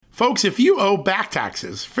Folks, if you owe back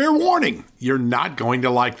taxes, fair warning, you're not going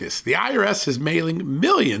to like this. The IRS is mailing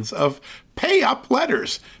millions of pay-up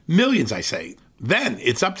letters. Millions, I say. Then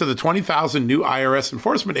it's up to the 20,000 new IRS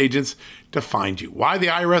enforcement agents to find you. Why the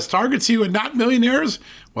IRS targets you and not millionaires?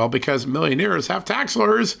 Well, because millionaires have tax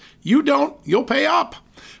lawyers. You don't, you'll pay up.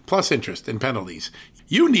 Plus interest and penalties.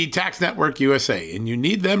 You need Tax Network USA, and you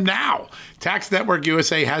need them now. Tax Network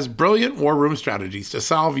USA has brilliant war room strategies to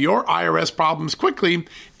solve your IRS problems quickly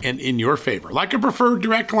and in your favor. Like a preferred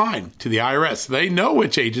direct line to the IRS, they know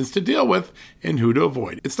which agents to deal with and who to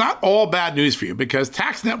avoid. It's not all bad news for you because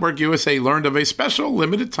Tax Network USA learned of a special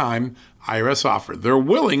limited time IRS offer. They're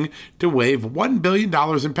willing to waive $1 billion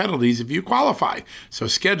in penalties if you qualify. So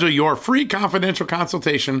schedule your free confidential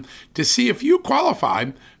consultation to see if you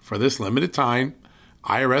qualify for this limited time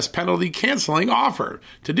IRS penalty canceling offer.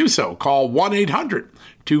 To do so, call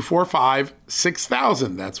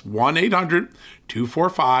 1-800-245-6000. That's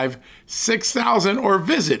 1-800-245-6000 or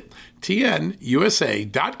visit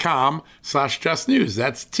tnusa.com/justnews.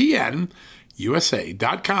 That's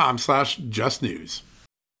tnusa.com/justnews.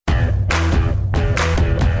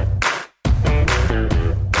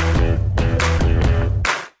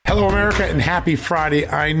 Hello, America, and happy Friday.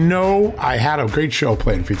 I know I had a great show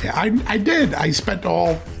planned for you today. I did. I spent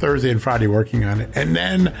all Thursday and Friday working on it. And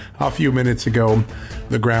then a few minutes ago,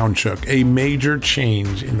 the ground shook. A major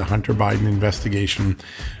change in the Hunter Biden investigation.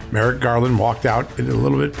 Merrick Garland walked out at a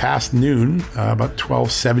little bit past noon, about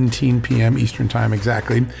 12:17 p.m. Eastern Time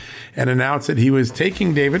exactly, and announced that he was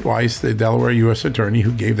taking David Weiss, the Delaware U.S. attorney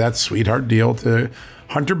who gave that sweetheart deal to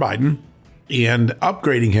Hunter Biden, and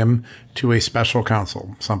upgrading him to a special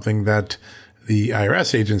counsel, something that the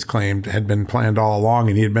IRS agents claimed had been planned all along,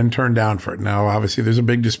 and he had been turned down for it. Now, obviously, there's a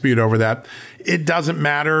big dispute over that. It doesn't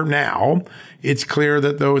matter now. It's clear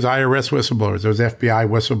that those IRS whistleblowers, those FBI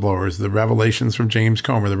whistleblowers, the revelations from James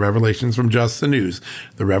Comer, the revelations from Just the News,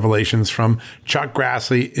 the revelations from Chuck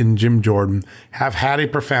Grassley and Jim Jordan have had a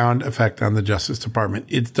profound effect on the Justice Department.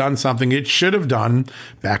 It's done something it should have done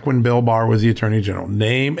back when Bill Barr was the Attorney General.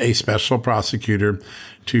 Name a special prosecutor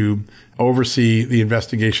to oversee the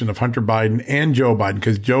investigation of Hunter Biden and Joe Biden,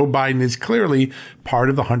 because Joe Biden is clearly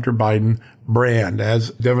part of the Hunter Biden brand,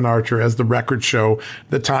 as Devin Archer, as the records show,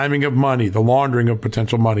 the timing of money, the laundering of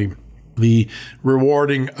potential money, the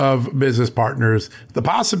rewarding of business partners, the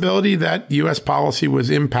possibility that U.S. policy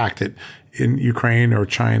was impacted in Ukraine or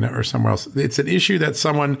China or somewhere else. It's an issue that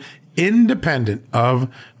someone independent of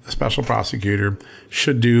the special prosecutor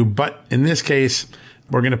should do. But in this case,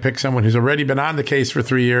 we're going to pick someone who's already been on the case for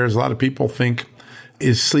 3 years. A lot of people think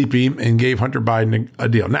is sleepy and gave Hunter Biden a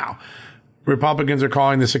deal. Now, Republicans are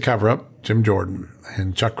calling this a cover-up. Jim Jordan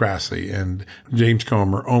and Chuck Grassley and James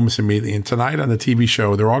Comer almost immediately. And tonight on the TV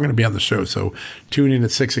show, they're all going to be on the show. So tune in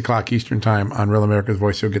at 6 o'clock Eastern Time on Real America's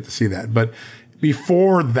Voice. You'll get to see that. But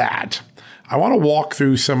before that, I want to walk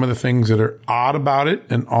through some of the things that are odd about it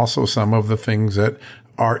and also some of the things that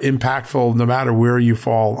are impactful no matter where you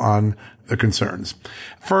fall on the concerns.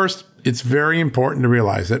 First, it's very important to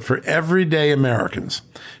realize that for everyday Americans,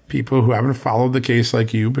 people who haven't followed the case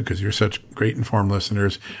like you, because you're such great informed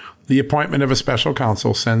listeners, the appointment of a special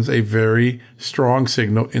counsel sends a very strong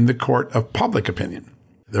signal in the court of public opinion.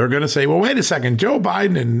 They're going to say, well, wait a second, Joe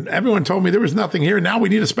Biden and everyone told me there was nothing here. Now we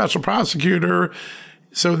need a special prosecutor.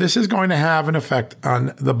 So this is going to have an effect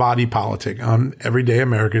on the body politic, on everyday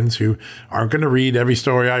Americans who aren't going to read every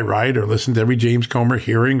story I write or listen to every James Comer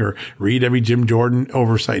hearing or read every Jim Jordan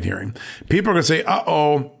oversight hearing. People are going to say,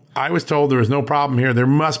 uh-oh, I was told there was no problem here. There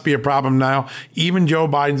must be a problem now. Even Joe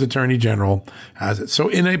Biden's attorney general has it. So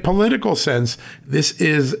in a political sense, this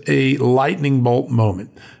is a lightning bolt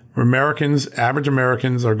moment. Americans, average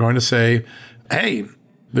Americans are going to say, hey,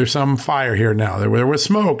 there's some fire here now. There was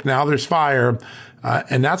smoke. Now there's fire.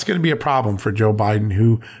 And that's going to be a problem for Joe Biden,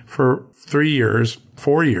 who for 4 years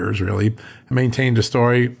really, maintained a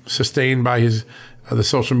story sustained by his the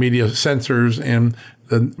social media censors and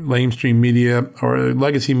the mainstream media or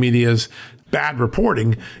legacy media's bad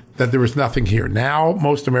reporting that there was nothing here. Now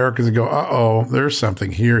most Americans go, uh-oh, there's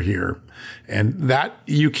something here. And that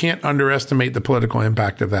you can't underestimate the political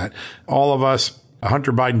impact of that. All of us,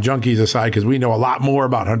 Hunter Biden junkies aside, because we know a lot more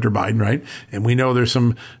about Hunter Biden, right? And we know there's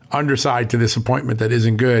some underside to this appointment that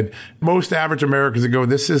isn't good. Most average Americans go,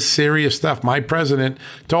 this is serious stuff. My president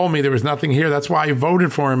told me there was nothing here. That's why I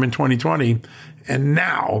voted for him in 2020. And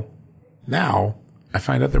now I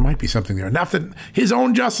find out there might be something there. Enough that his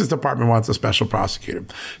own Justice Department wants a special prosecutor.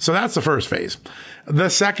 So that's the first phase. The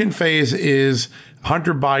second phase is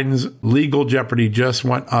Hunter Biden's legal jeopardy just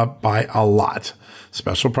went up by a lot.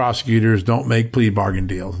 Special prosecutors don't make plea bargain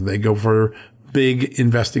deals. They go for big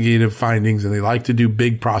investigative findings and they like to do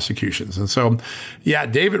big prosecutions. And so, yeah,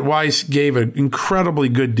 David Weiss gave an incredibly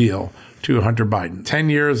good deal to Hunter Biden. 10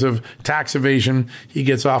 years of tax evasion. He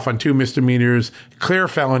gets off on 2 misdemeanors, clear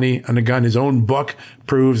felony on a gun. His own book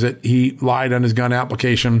proves that he lied on his gun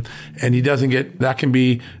application, and he doesn't get, that can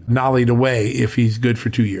be nollied away if he's good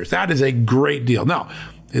for 2 years. That is a great deal. Now,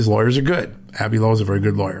 his lawyers are good. Abby Lowe is a very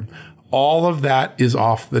good lawyer. All of that is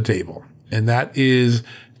off the table. And that is,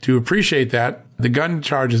 to appreciate that, the gun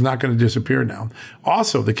charge is not going to disappear now.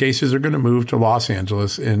 Also, the cases are going to move to Los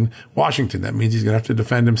Angeles and Washington. That means he's going to have to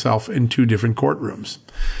defend himself in 2 different courtrooms.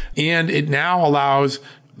 And it now allows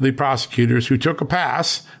the prosecutors who took a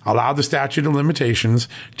pass, allowed the statute of limitations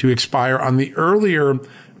to expire on the earlier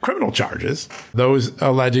criminal charges, those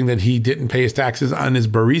alleging that he didn't pay his taxes on his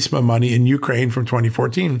Burisma money in Ukraine from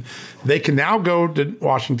 2014. They can now go to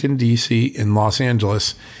Washington, D.C. and Los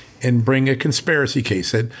Angeles and bring a conspiracy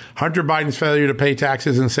case that Hunter Biden's failure to pay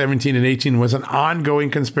taxes in 17 and 18 was an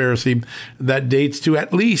ongoing conspiracy that dates to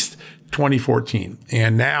at least 2014.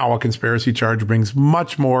 And now a conspiracy charge brings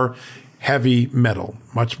much more heavy metal,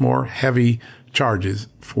 much more heavy charges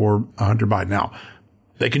for Hunter Biden. Now,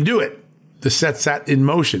 they can do it. This sets that in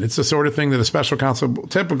motion. It's the sort of thing that a special counsel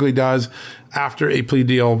typically does after a plea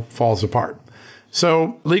deal falls apart.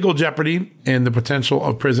 So legal jeopardy and the potential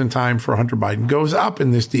of prison time for Hunter Biden goes up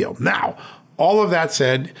in this deal. Now, all of that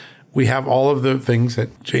said, we have all of the things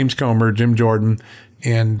that James Comer, Jim Jordan,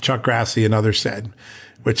 and Chuck Grassley and others said,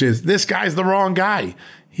 which is this guy's the wrong guy.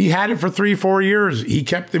 He had it for 3-4 years. He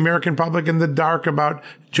kept the American public in the dark about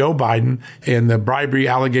Joe Biden and the bribery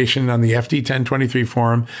allegation on the FD 1023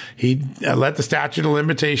 forum. He let the statute of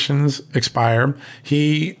limitations expire.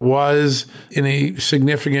 He was in a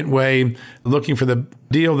significant way looking for the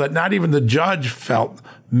deal that not even the judge felt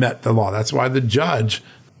met the law. That's why the judge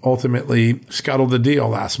ultimately scuttled the deal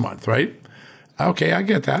last month, right? Okay, I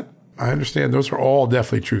get that. I understand. Those are all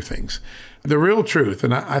definitely true things. The real truth,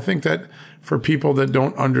 and I think that for people that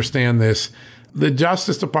don't understand this, the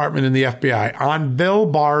Justice Department and the FBI on Bill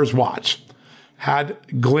Barr's watch had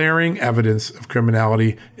glaring evidence of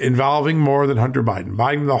criminality involving more than Hunter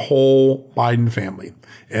Biden, the whole Biden family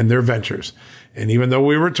and their ventures. And even though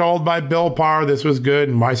we were told by Bill Barr this was good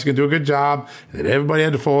and Weiss could do a good job, and that everybody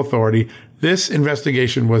had the full authority, this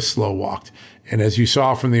investigation was slow walked. And as you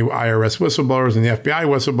saw from the IRS whistleblowers and the FBI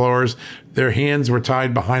whistleblowers, their hands were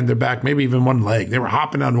tied behind their back, maybe even one leg. They were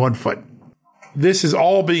hopping on one foot. This is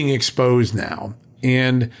all being exposed now.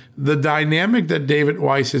 And the dynamic that David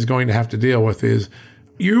Weiss is going to have to deal with is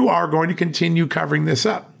you are going to continue covering this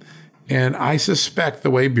up. And I suspect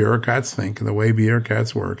the way bureaucrats think and the way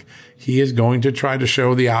bureaucrats work, he is going to try to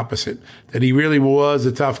show the opposite, that he really was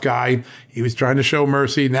a tough guy. He was trying to show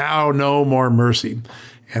mercy. Now, no more mercy.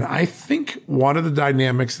 And I think one of the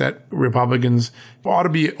dynamics that Republicans ought to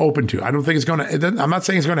be open to, I don't think it's going to, I'm not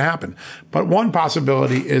saying it's going to happen, but one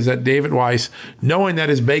possibility is that David Weiss, knowing that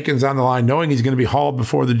his bacon's on the line, knowing he's going to be hauled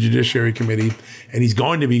before the Judiciary Committee and he's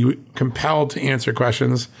going to be compelled to answer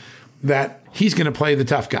questions, that he's going to play the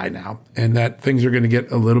tough guy now and that things are going to get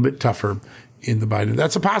a little bit tougher in the Biden.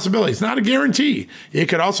 That's a possibility. It's not a guarantee. It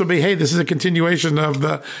could also be, hey, this is a continuation of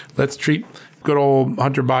the, let's treat good old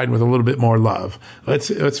Hunter Biden with a little bit more love.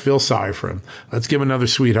 Let's feel sorry for him. Let's give him another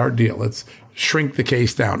sweetheart deal. Let's shrink the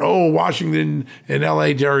case down. Oh, Washington and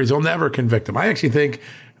LA juries will never convict him. I actually think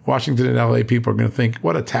Washington and LA people are going to think,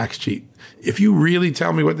 what a tax cheat. If you really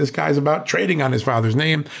tell me what this guy's about, trading on his father's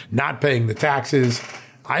name, not paying the taxes,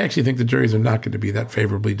 I actually think the juries are not going to be that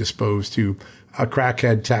favorably disposed to a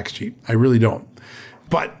crackhead tax cheat. I really don't.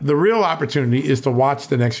 But the real opportunity is to watch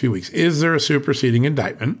the next few weeks. Is there a superseding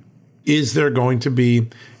indictment? Is there going to be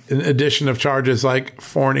an addition of charges like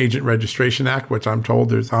Foreign Agent Registration Act, which I'm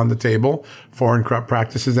told is on the table, Foreign Corrupt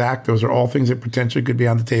Practices Act? Those are all things that potentially could be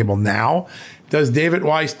on the table now. Does David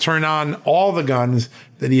Weiss turn on all the guns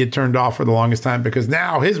that he had turned off for the longest time? Because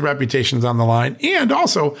now his reputation's on the line. And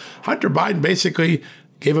also, Hunter Biden basically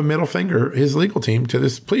gave a middle finger, his legal team, to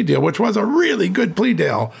this plea deal, which was a really good plea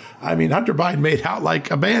deal. I mean, Hunter Biden made out like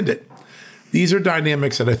a bandit. These are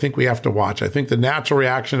dynamics that I think we have to watch. I think the natural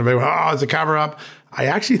reaction of everyone, oh, it's a cover up. I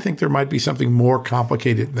actually think there might be something more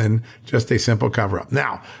complicated than just a simple cover up.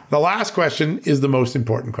 Now, the last question is the most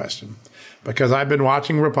important question, because I've been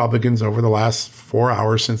watching Republicans over the last 4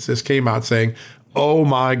 hours since this came out saying, oh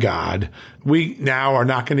my God, we now are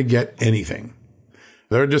not going to get anything.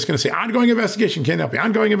 They're just going to say, ongoing investigation can't help you.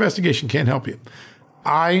 Ongoing investigation can't help you.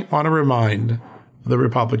 I want to remind the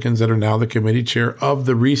Republicans that are now the committee chair of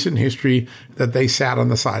the recent history that they sat on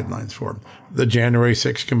the sidelines for, the January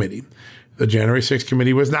 6th committee. The January 6th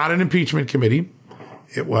committee was not an impeachment committee.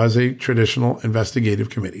 It was a traditional investigative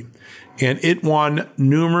committee. And it won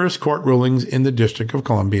numerous court rulings in the District of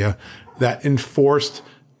Columbia that enforced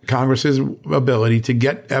Congress's ability to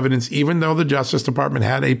get evidence, even though the Justice Department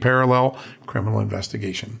had a parallel criminal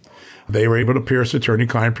investigation. They were able to pierce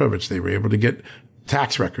attorney-client privilege. They were able to get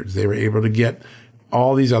tax records. They were able to get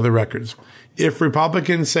all these other records. If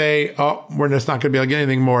Republicans say, oh, we're just not going to be able to get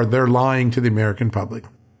anything more, they're lying to the American public.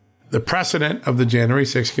 The precedent of the January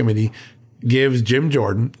 6th committee gives Jim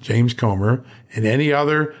Jordan, James Comer, and any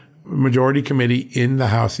other majority committee in the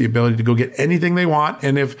House the ability to go get anything they want.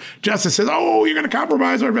 And if justice says, oh, you're going to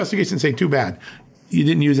compromise our investigation, say, too bad. You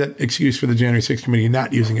didn't use that excuse for the January 6th committee. You're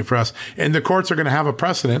not using it for us. And the courts are going to have a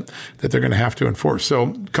precedent that they're going to have to enforce.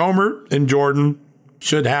 So Comer and Jordan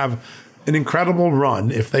should have an incredible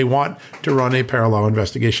run if they want to run a parallel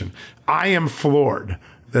investigation. I am floored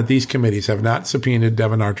that these committees have not subpoenaed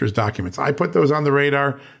Devon Archer's documents. I put those on the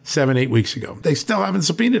radar 7-8 weeks ago. They still haven't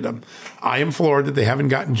subpoenaed them. I am floored that they haven't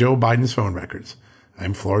gotten Joe Biden's phone records.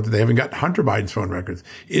 I'm floored that they haven't got Hunter Biden's phone records.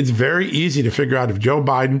 It's very easy to figure out if Joe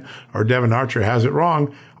Biden or Devon Archer has it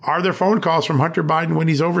wrong. Are there phone calls from Hunter Biden when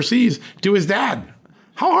he's overseas to his dad?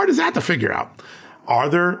 How hard is that to figure out? Are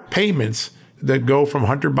there payments that go from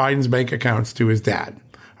Hunter Biden's bank accounts to his dad?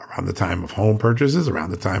 Around the time of home purchases,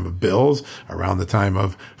 around the time of bills, around the time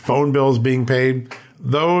of phone bills being paid.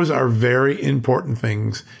 Those are very important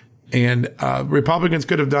things. And Republicans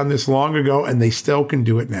could have done this long ago, and they still can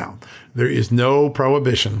do it now. There is no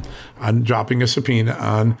prohibition on dropping a subpoena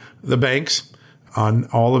on the banks, on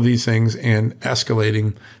all of these things, and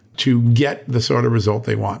escalating to get the sort of result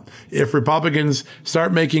they want. If Republicans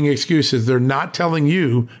start making excuses, they're not telling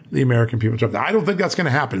you, the American people, something. I don't think that's going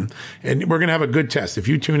to happen. And we're going to have a good test. If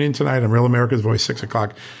you tune in tonight on Real America's Voice, 6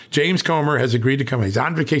 o'clock, James Comer has agreed to come. He's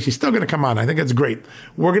on vacation. He's still going to come on. I think that's great.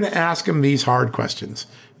 We're going to ask him these hard questions.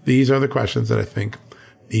 These are the questions that I think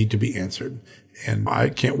need to be answered. And I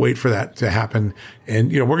can't wait for that to happen.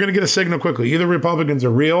 And, we're going to get a signal quickly. Either Republicans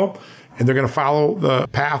are real and they're going to follow the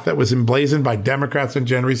path that was emblazoned by Democrats on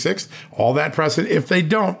January 6th, all that precedent. If they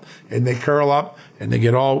don't, and they curl up and they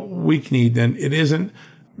get all weak-kneed, then it isn't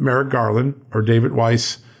Merrick Garland or David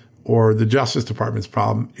Weiss or the Justice Department's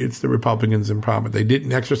problem. It's the Republicans' problem. They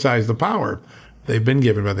didn't exercise the power they've been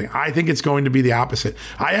given by the thing. I think it's going to be the opposite.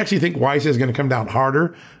 I actually think Weiss is going to come down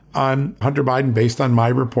harder on Hunter Biden based on my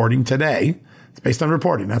reporting today. It's based on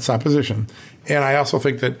reporting, not supposition. And I also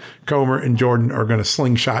think that Comer and Jordan are going to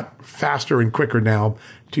slingshot faster and quicker now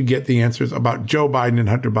to get the answers about Joe Biden and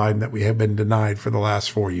Hunter Biden that we have been denied for the last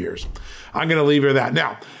 4 years. I'm going to leave it at that.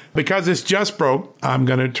 Now, because this just broke, I'm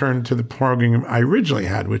going to turn to the program I originally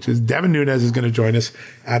had, which is Devin Nunes is going to join us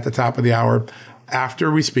at the top of the hour after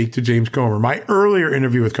we speak to James Comer. My earlier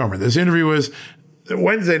interview with Comer, this interview was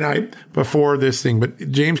Wednesday night before this thing, but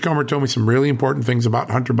James Comer told me some really important things about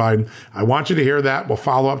Hunter Biden. I want you to hear that. We'll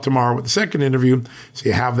follow up tomorrow with the second interview, so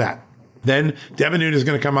you have that. Then Devin Nunes is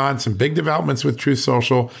going to come on, some big developments with Truth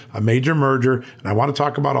Social, a major merger, and I want to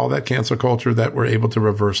talk about all that cancel culture that we're able to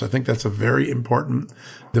reverse. I think that's a very important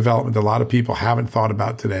development that a lot of people haven't thought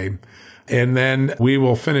about today. And then we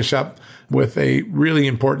will finish up with a really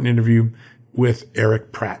important interview with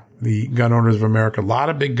Eric Pratt, the Gun Owners of America. A lot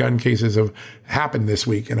of big gun cases have happened this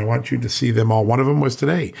week, and I want you to see them all. One of them was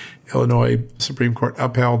today. Illinois Supreme Court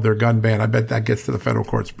upheld their gun ban. I bet that gets to the federal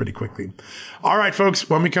courts pretty quickly. All right, folks,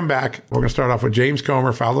 when we come back, we're going to start off with James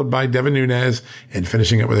Comer, followed by Devin Nunes, and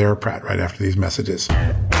finishing it with Eric Pratt right after these messages.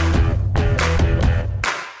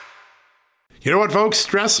 You know what, folks?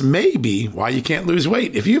 Stress may be why you can't lose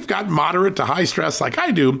weight. If you've got moderate to high stress like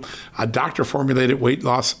I do, a doctor-formulated weight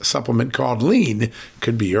loss supplement called Lean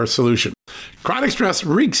could be your solution. Chronic stress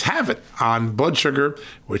wreaks havoc on blood sugar,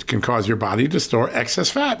 which can cause your body to store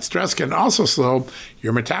excess fat. Stress can also slow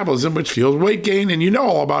your metabolism, which fuels weight gain, and you know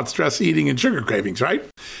all about stress eating and sugar cravings, right?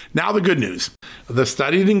 Now the good news. The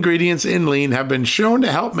studied ingredients in Lean have been shown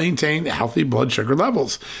to help maintain healthy blood sugar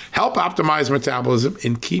levels, help optimize metabolism,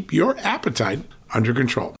 and keep your appetite under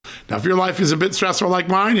control. Now, if your life is a bit stressful like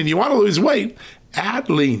mine and you want to lose weight, add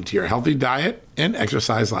Lean to your healthy diet and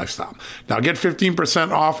exercise lifestyle. Now get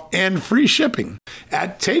 15% off and free shipping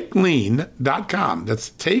at takelean.com. That's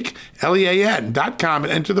take, Lean.com,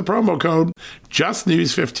 and enter the promo code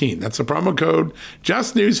JustNews15. That's the promo code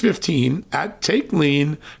JustNews15 at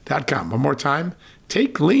takelean.com. One more time,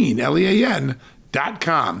 takelean,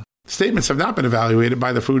 Lean.com. Statements have not been evaluated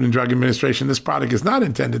by the Food and Drug Administration. This product is not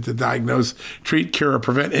intended to diagnose, treat, cure, or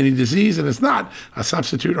prevent any disease, and it's not a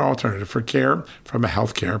substitute or alternative for care from a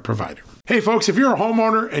healthcare provider. Hey folks, if you're a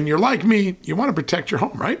homeowner and you're like me, you want to protect your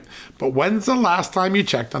home, right? But when's the last time you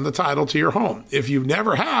checked on the title to your home? If you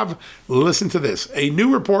never have, listen to this. A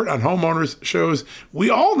new report on homeowners shows we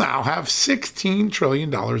all now have $16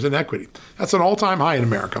 trillion in equity. That's an all-time high in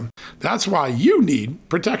America. That's why you need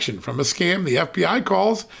protection from a scam the FBI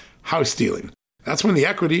calls house stealing. That's when the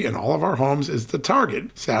equity in all of our homes is the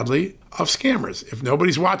target, sadly, of scammers. If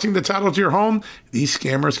nobody's watching the title to your home, these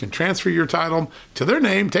scammers can transfer your title to their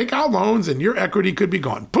name, take out loans, and your equity could be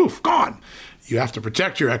gone. Poof, gone. You have to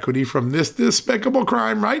protect your equity from this despicable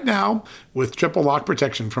crime right now with triple lock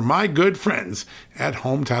protection from my good friends at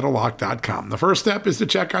HomeTitleLock.com. The first step is to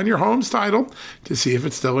check on your home's title to see if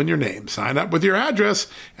it's still in your name. Sign up with your address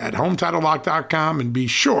at HomeTitleLock.com and be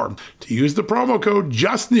sure to use the promo code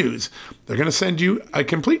JUSTNEWS. They're going to send you a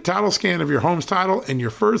complete title scan of your home's title and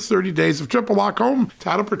your first 30 days of triple lock home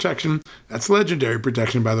title protection. That's legendary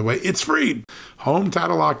protection, by the way. It's free.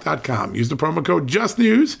 HomeTitleLock.com. Use the promo code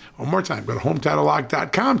JUSTNEWS. One more time, go to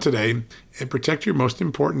HomeTitleLock.com today and protect your most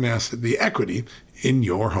important asset, the equity in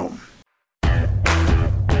your home.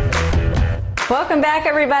 Welcome back,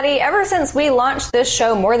 everybody. Ever since we launched this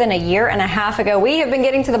show more than a year and a half ago, we have been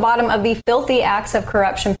getting to the bottom of the filthy acts of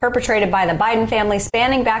corruption perpetrated by the Biden family,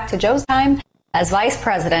 spanning back to Joe's time as vice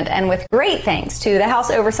president. And with great thanks to the House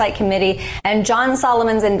Oversight Committee and John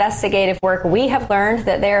Solomon's investigative work, we have learned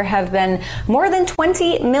that there have been more than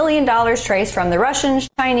 $20 million traced from the Russians,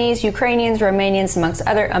 Chinese, Ukrainians, Romanians,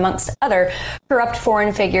 amongst other corrupt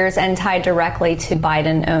foreign figures and tied directly to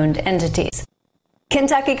Biden-owned entities.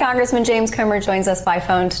 Kentucky Congressman James Comer joins us by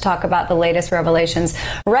phone to talk about the latest revelations.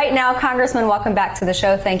 Right now, Congressman, welcome back to the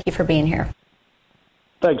show. Thank you for being here.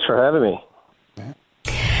 Thanks for having me.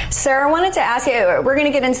 Sir, I wanted to ask you, we're going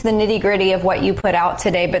to get into the nitty-gritty of what you put out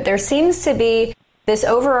today, but there seems to be this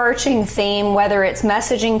overarching theme, whether it's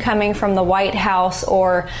messaging coming from the White House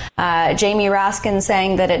or Jamie Raskin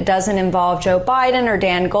saying that it doesn't involve Joe Biden, or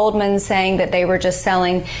Dan Goldman saying that they were just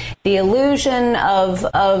selling the illusion of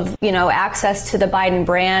access to the Biden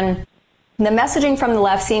brand. The messaging from the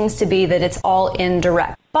left seems to be that it's all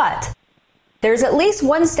indirect. But there's at least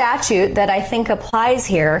one statute that I think applies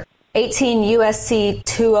here, 18 U.S.C.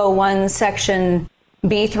 201 section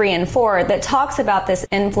B3 and 4, that talks about this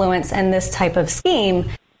influence and this type of scheme.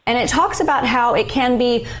 And it talks about how it can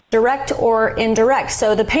be direct or indirect.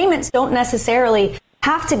 So the payments don't necessarily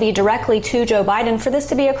have to be directly to Joe Biden for this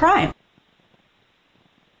to be a crime.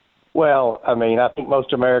 Well, I mean, I think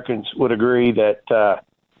most Americans would agree that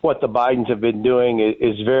what the Bidens have been doing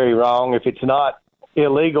is very wrong. If it's not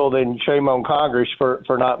illegal, then shame on Congress for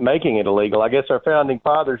not making it illegal. I guess our founding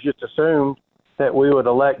fathers just assumed that we would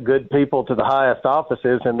elect good people to the highest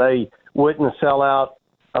offices and they wouldn't sell out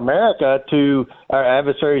America to our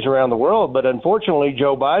adversaries around the world. But unfortunately,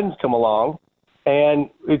 Joe Biden's come along, and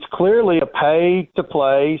it's clearly a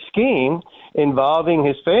pay-to-play scheme involving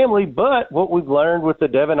his family. But what we've learned with the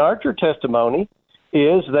Devin Archer testimony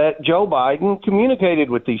is that Joe Biden communicated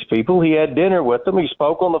with these people. He had dinner with them. He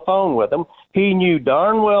spoke on the phone with them. He knew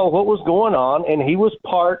darn well what was going on, and he was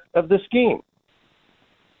part of the scheme.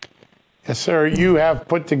 Yes, sir. You have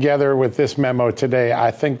put together with this memo today,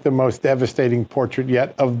 I think, the most devastating portrait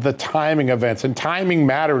yet of the timing events. And timing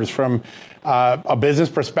matters from a business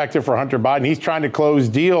perspective for Hunter Biden. He's trying to close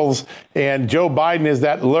deals, and Joe Biden is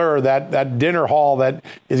that lure, that dinner haul that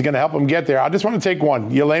is going to help him get there. I just want to take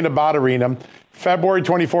one. Yelena Baturina. February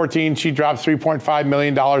 2014, she drops $3.5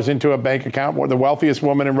 million into a bank account. The wealthiest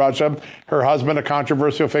woman in Russia. Her husband, a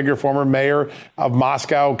controversial figure, former mayor of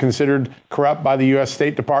Moscow, considered corrupt by the U.S.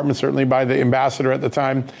 State Department, certainly by the ambassador at the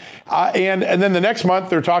time. And then the next month,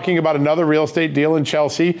 they're talking about another real estate deal in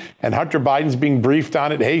Chelsea, and Hunter Biden's being briefed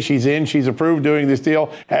on it. Hey, she's in, she's approved doing this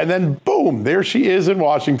deal. And then, boom, there she is in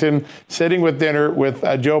Washington, sitting with dinner with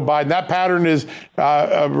Joe Biden. That pattern is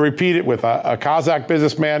repeated with a Kazakh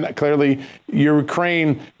businessman, clearly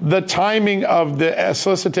Ukraine. The timing of the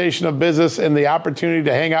solicitation of business and the opportunity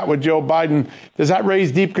to hang out with Joe Biden, does that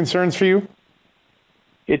raise deep concerns for you?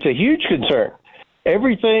 It's a huge concern.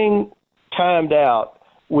 Everything timed out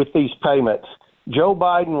with these payments. Joe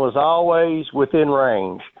Biden was always within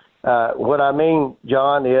range. What I mean,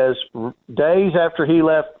 John, is days after he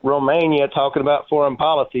left Romania talking about foreign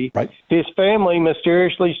policy, right, his family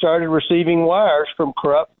mysteriously started receiving wires from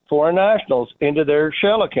corrupt foreign nationals into their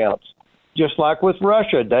shell accounts. Just like with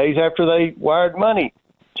Russia, days after they wired money,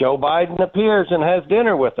 Joe Biden appears and has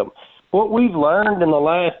dinner with them. What we've learned in the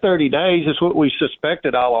last 30 days is what we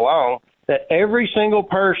suspected all along, that every single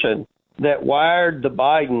person that wired the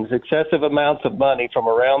Bidens excessive amounts of money from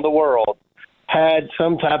around the world had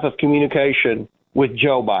some type of communication with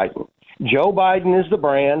Joe Biden. Joe Biden is the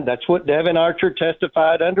brand. That's what Devin Archer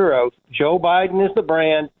testified under oath. Joe Biden is the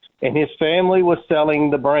brand, and his family was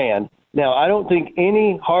selling the brand. Now, I don't think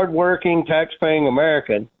any hardworking, tax-paying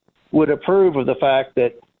American would approve of the fact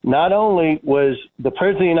that not only was the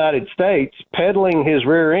President of the United States peddling his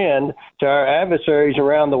rear end to our adversaries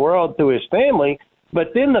around the world through his family, but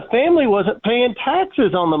then the family wasn't paying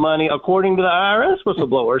taxes on the money, according to the IRS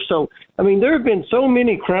whistleblower. So, I mean, there have been so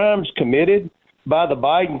many crimes committed by the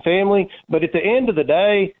Biden family, but at the end of the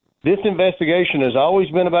day, this investigation has always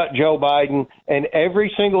been about Joe Biden, and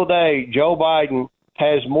every single day, Joe Biden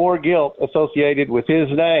has more guilt associated with his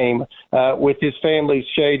name, with his family's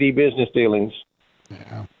shady business dealings.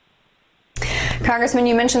 Yeah. Congressman,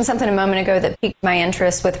 you mentioned something a moment ago that piqued my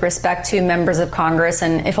interest with respect to members of Congress,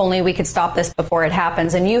 and if only we could stop this before it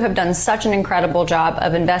happens. And you have done such an incredible job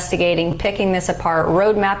of investigating, picking this apart,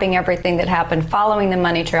 road mapping everything that happened, following the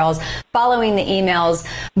money trails, following the emails.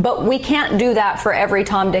 But we can't do that for every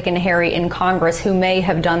Tom, Dick, and Harry in Congress who may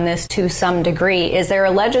have done this to some degree. Is there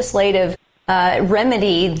a legislative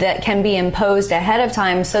remedy that can be imposed ahead of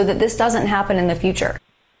time so that this doesn't happen in the future?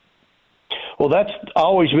 Well, that's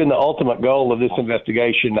always been the ultimate goal of this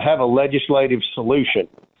investigation, to have a legislative solution.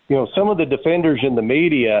 You know, some of the defenders in the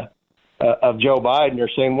media of Joe Biden are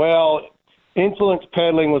saying, well, influence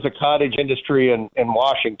peddling was a cottage industry in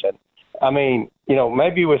Washington. I mean, you know,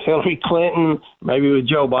 maybe with Hillary Clinton, maybe with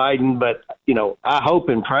Joe Biden, but, you know, I hope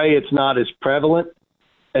and pray it's not as prevalent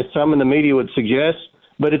as some in the media would suggest.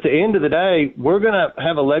 But at the end of the day, we're going to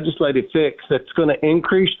have a legislative fix that's going to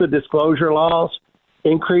increase the disclosure laws,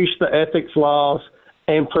 increase the ethics laws,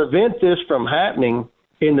 and prevent this from happening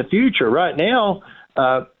in the future. Right now,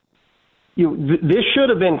 this should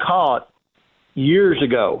have been caught years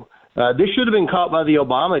ago. This should have been caught by the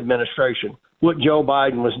Obama administration, what Joe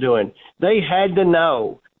Biden was doing. They had to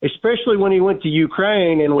know, especially when he went to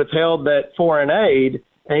Ukraine and withheld that foreign aid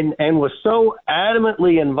and was so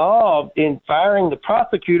adamantly involved in firing the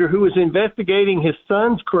prosecutor who was investigating his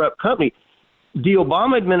son's corrupt company. The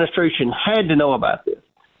Obama administration had to know about this.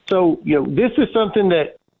 So, you know, this is something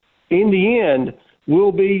that in the end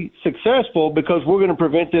will be successful because we're going to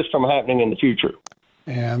prevent this from happening in the future.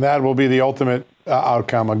 And that will be the ultimate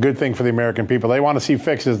outcome, a good thing for the American people. They want to see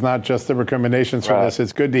fixes, not just the recommendations for this.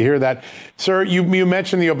 It's good to hear that. Sir, you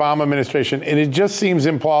mentioned the Obama administration, and it just seems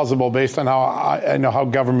implausible based on how I know how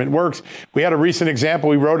government works. We had a recent example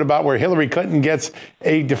we wrote about where Hillary Clinton gets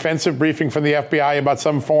a defensive briefing from the FBI about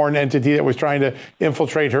some foreign entity that was trying to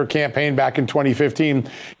infiltrate her campaign back in 2015.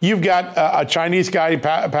 You've got a Chinese guy,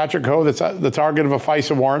 Patrick Ho, that's the target of a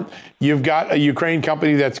FISA warrant. You've got a Ukraine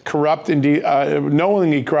company that's corrupt, indeed,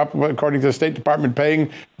 knowingly corrupt, according to the State Department, paying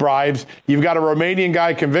bribes. You've got a Romanian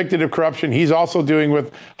guy convicted of corruption. He's also doing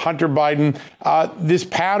with Hunter Biden. This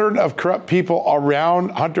pattern of corrupt people around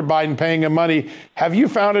Hunter Biden paying him money, have you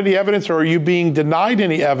found any evidence, or are you being denied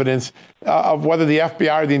any evidence of whether the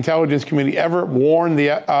FBI or the intelligence community ever warned the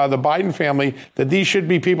Biden family that these should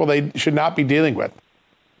be people they should not be dealing with?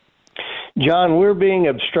 John, we're being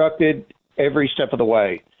obstructed every step of the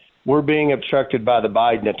way. We're being obstructed by the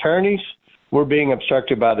Biden attorneys. We're being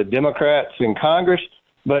obstructed by the Democrats in Congress.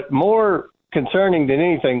 But more concerning than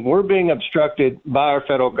anything, we're being obstructed by our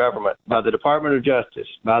federal government, by the Department of Justice,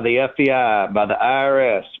 by the FBI, by the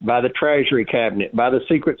IRS, by the Treasury Cabinet, by the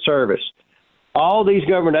Secret Service. All these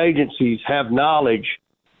government agencies have knowledge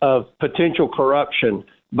of potential corruption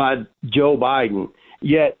by Joe Biden,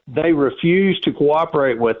 yet they refuse to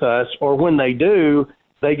cooperate with us, or when they do,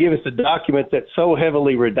 they give us a document that's so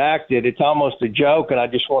heavily redacted, it's almost a joke, and I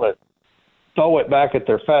just want to throw it back at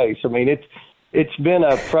their face. I mean, it's been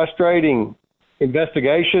a frustrating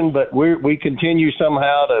investigation, but we continue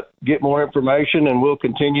somehow to get more information, and we'll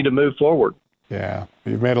continue to move forward. Yeah,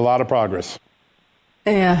 you've made a lot of progress.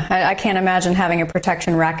 Yeah, I can't imagine having a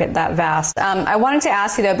protection racket that vast. I wanted to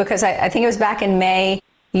ask you, though, because I think it was back in May,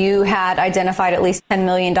 you had identified at least $10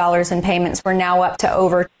 million in payments. We're now up to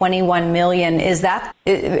over $21 million. Is that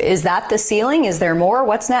the ceiling? Is there more?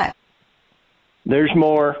 What's next? There's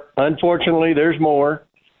more. Unfortunately, there's more.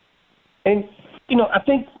 And, you know, I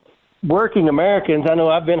think working Americans, I know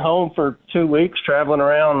I've been home for 2 weeks traveling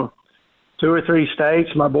around 2 or 3 states.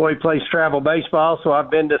 My boy plays travel baseball, so I've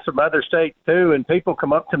been to some other states too, and people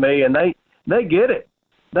come up to me and they get it.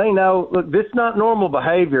 They know, look, this is not normal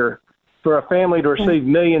behavior for a family to receive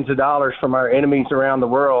millions of dollars from our enemies around the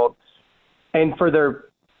world, and for their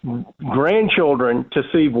grandchildren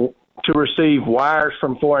to receive wires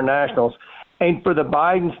from foreign nationals, and for the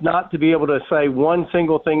Bidens not to be able to say one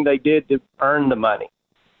single thing they did to earn the money.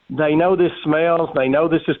 They know this smells. They know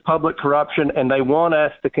this is public corruption, and they want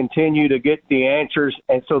us to continue to get the answers,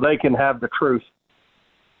 and so they can have the truth.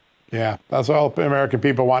 Yeah, that's all American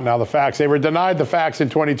people want now, the facts. They were denied the facts in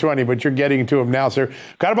 2020, but you're getting to them now, sir.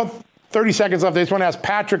 Got about 30 seconds left. I just want to ask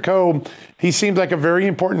Patrick Ho. He seems like a very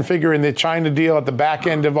important figure in the China deal at the back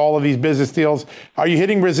end of all of these business deals. Are you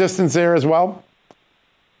hitting resistance there as well?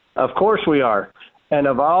 Of course we are. And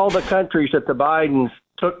of all the countries that the Bidens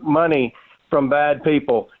took money from bad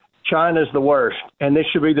people, China's the worst. And this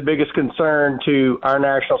should be the biggest concern to our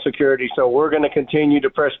national security. So we're going to continue to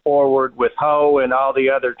press forward with Ho and all the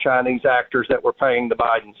other Chinese actors that were paying the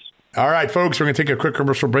Bidens. All right, folks, we're going to take a quick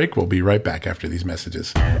commercial break. We'll be right back after these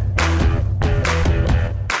messages.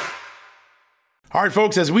 All right,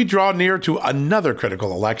 folks, as we draw near to another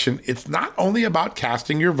critical election, it's not only about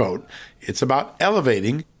casting your vote, it's about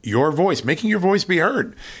elevating your voice, making your voice be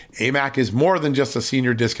heard. AMAC is more than just a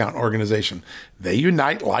senior discount organization. They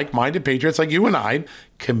unite like-minded patriots like you and I,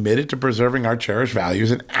 committed to preserving our cherished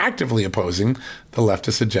values and actively opposing the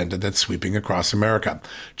leftist agenda that's sweeping across America.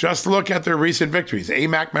 Just look at their recent victories.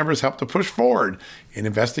 AMAC members helped to push forward an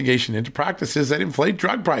investigation into practices that inflate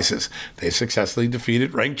drug prices. They successfully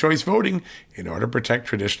defeated ranked choice voting in order to protect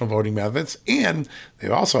traditional voting methods, and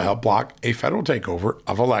they've also helped block a federal takeover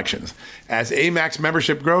of elections. As AMAC's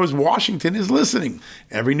membership grows, Washington is listening.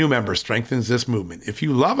 Every new member strengthens this movement. If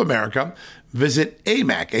you love America, visit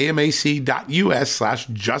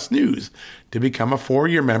amac.us/justnews to become a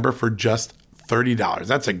 4-year member for just $30.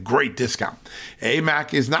 That's a great discount.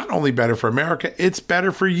 AMAC is not only better for America, it's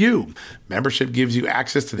better for you. Membership gives you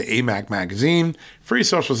access to the AMAC magazine, free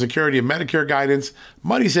Social Security and Medicare guidance,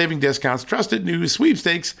 money-saving discounts, trusted news,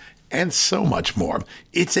 sweepstakes, and so much more.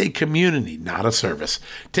 It's a community, not a service.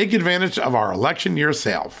 Take advantage of our election year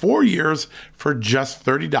sale, 4 years for just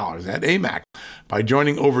 $30 at AMAC. By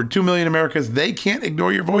joining over 2 million Americans, they can't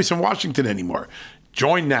ignore your voice in Washington anymore.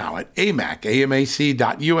 Join now at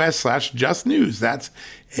amac.us/justnews. That's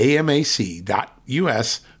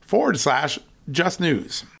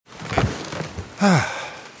amac.us/justnews.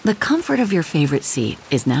 The comfort of your favorite seat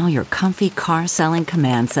is now your comfy car selling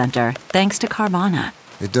command center, thanks to Carvana.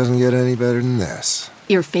 It doesn't get any better than this.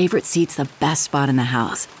 Your favorite seat's the best spot in the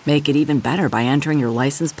house. Make it even better by entering your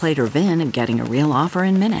license plate or VIN and getting a real offer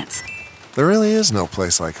in minutes. There really is no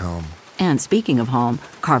place like home. And speaking of home,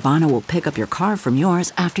 Carvana will pick up your car from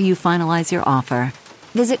yours after you finalize your offer.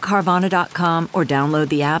 Visit Carvana.com or download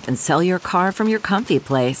the app and sell your car from your comfy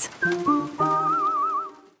place.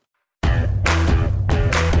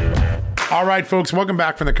 All right, folks, welcome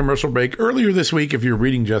back from the commercial break. Earlier this week, if you're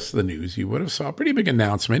reading just the news, you would have saw a pretty big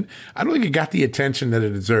announcement. I don't think it got the attention that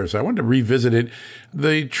it deserves. So I wanted to revisit it.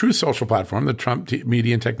 The Truth Social platform, the Trump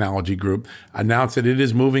Media and Technology Group, announced that it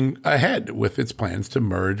is moving ahead with its plans to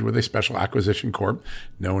merge with a special acquisition corp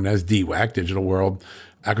known as DWAC, Digital World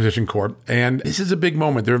Acquisition Corp. And this is a big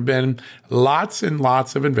moment. There have been lots and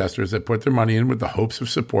lots of investors that put their money in with the hopes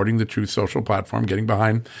of supporting the Truth Social platform, getting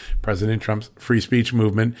behind President Trump's free speech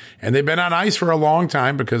movement. And they've been on ice for a long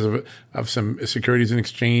time because of some Securities and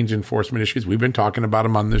Exchange enforcement issues. We've been talking about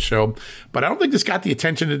them on this show, but I don't think this got the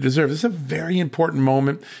attention it deserves. This is a very important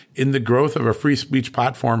moment in the growth of a free speech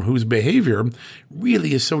platform whose behavior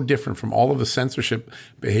really is so different from all of the censorship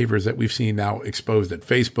behaviors that we've seen now exposed at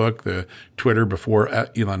Facebook, the Twitter before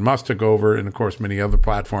Elon Musk took over, and of course many other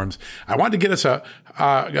platforms. I wanted to get us an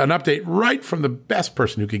update right from the best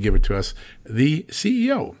person who could give it to us, the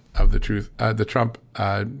CEO of the Trump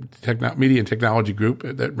Media and Technology Group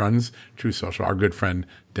that runs Truth Social, our good friend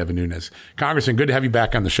Devin Nunes. Congressman, good to have you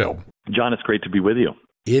back on the show. John, it's great to be with you.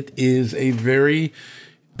 It is a very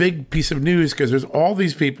big piece of news because there's all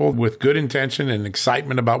these people with good intention and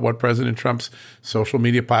excitement about what President Trump's social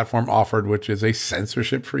media platform offered, which is a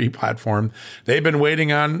censorship-free platform. They've been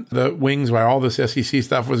waiting on the wings while all this SEC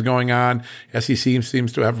stuff was going on. SEC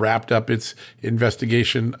seems to have wrapped up its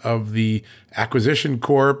investigation of the acquisition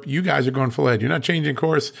corp. You guys are going full ahead. You're not changing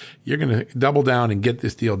course. You're going to double down and get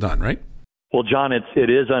this deal done, right? Well, John, it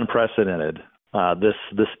is unprecedented,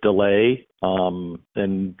 this delay.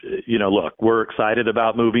 And, look, we're excited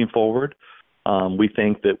about moving forward. We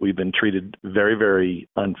think that we've been treated very, very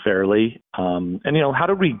unfairly. And how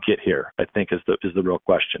did we get here, I think is the real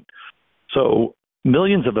question. So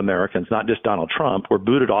millions of Americans, not just Donald Trump, were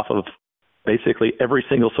booted off of basically every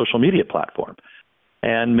single social media platform.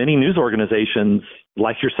 And many news organizations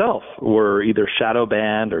like yourself were either shadow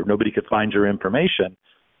banned or nobody could find your information.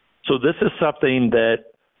 So this is something that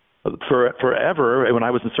forever, when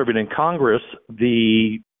I was serving in Congress,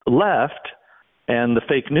 the left and the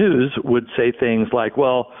fake news would say things like,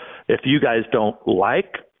 well, if you guys don't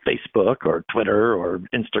like Facebook or Twitter or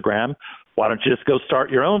Instagram, why don't you just go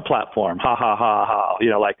start your own platform? Ha, ha, ha, ha.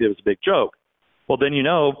 Like it was a big joke. Well, then,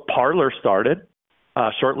 Parler started,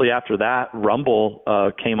 Shortly after that, Rumble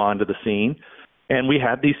came onto the scene, and we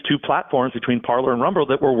had these two platforms between Parler and Rumble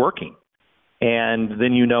that were working. And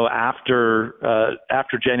then, after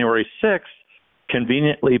January 6th,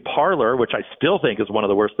 conveniently Parler, which I still think is one of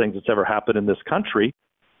the worst things that's ever happened in this country,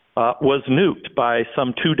 was nuked by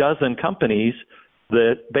some 24 companies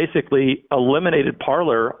that basically eliminated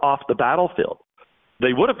Parler off the battlefield.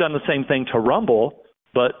 They would have done the same thing to Rumble,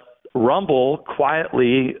 but Rumble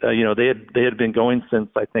quietly, they had been going since,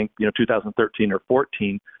 I think, 2013 or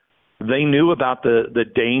 14. They knew about the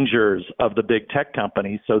dangers of the big tech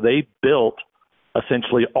companies, so they built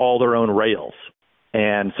essentially all their own rails.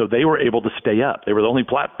 And so they were able to stay up. They were the only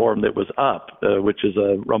platform that was up, which is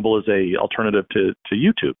Rumble is a alternative to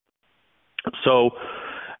YouTube. So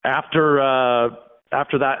after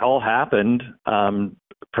that all happened,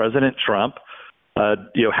 President Trump,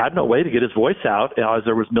 had no way to get his voice out, as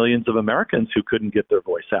there was millions of Americans who couldn't get their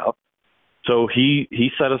voice out. So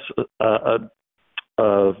he set us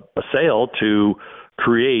a sail to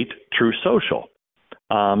create True Social.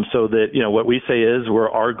 So that, what we say is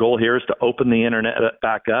our goal here is to open the internet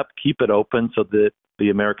back up, keep it open so that the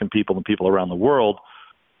American people and people around the world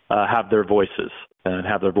have their voices and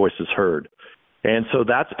have their voices heard. And so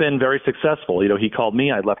that's been very successful. He called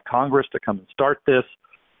me. I left Congress to come and start this.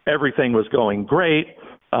 Everything was going great.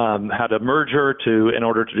 Had a merger in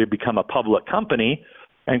order to become a public company.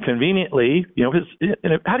 And conveniently,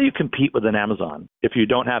 how do you compete with an Amazon if you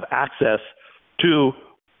don't have access to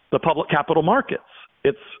the public capital markets?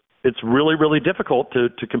 It's really, really difficult to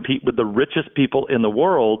compete with the richest people in the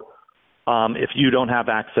world if you don't have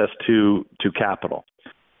access to capital.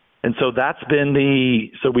 And so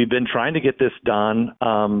so we've been trying to get this done.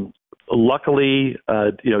 Luckily,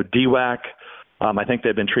 DWAC, I think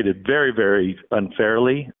they've been treated very, very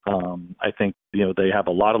unfairly. I think, they have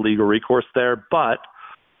a lot of legal recourse there. But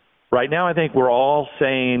right now, I think we're all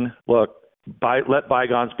saying, look, let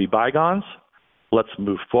bygones be bygones. Let's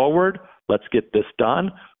move forward. Let's get this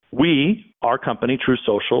done. Our company, True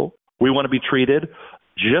Social, we want to be treated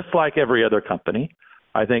just like every other company.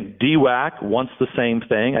 I think DWAC wants the same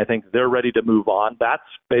thing. I think they're ready to move on. That's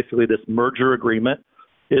basically this merger agreement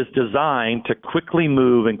is designed to quickly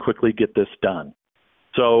move and quickly get this done.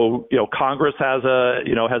 So, Congress has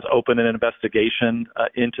opened an investigation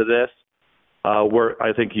into this. Where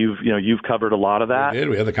I think you've covered a lot of that. We did.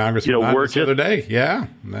 We had the congressman on this the other day. Yeah.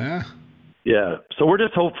 Yeah. So we're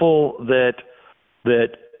just hopeful that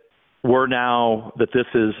this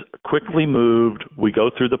is quickly moved. We go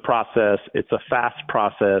through the process. It's a fast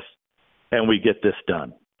process, and we get this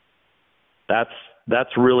done.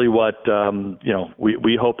 That's really what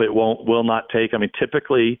we hope it will not take. I mean,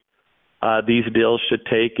 typically these deals should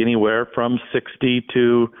take anywhere from 60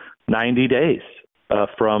 to 90 days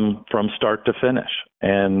from start to finish.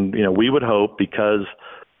 And we would hope, because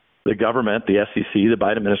the government, the SEC, the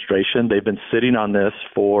Biden administration, they've been sitting on this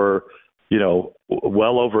for,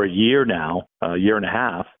 well over a year now, a year and a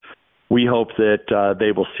half. We hope that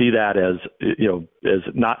they will see that as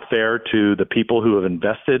not fair to the people who have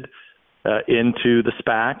invested into the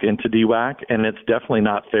SPAC, into DWAC, and it's definitely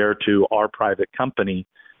not fair to our private company.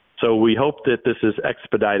 So we hope that this is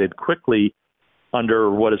expedited quickly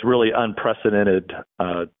under what is really unprecedented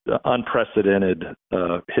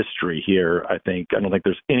history here. I don't think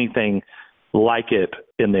there's anything like it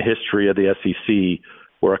in the history of the SEC,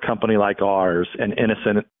 where a company like ours and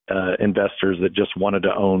innocent investors that just wanted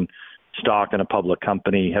to own stock in a public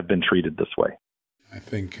company have been treated this way. I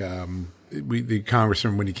think the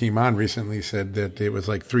congressman, when he came on recently, said that it was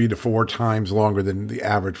like 3 to 4 times longer than the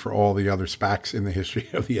average for all the other SPACs in the history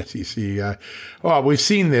of the SEC. Well, we've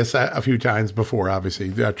seen this a few times before, obviously,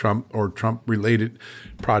 Trump-related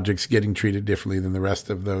projects getting treated differently than the rest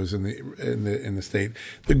of those in the state.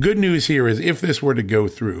 The good news here is, if this were to go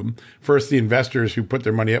through, first, the investors who put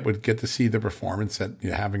their money up would get to see the performance that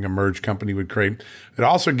having a merged company would create. It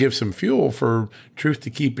also gives some fuel for Truth to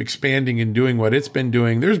keep expanding and doing what it's been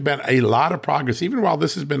doing. There's been a lot of progress, even while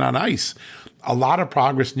this has been on ice. A lot of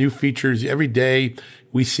progress, new features. Every day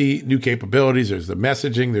we see new capabilities. There's the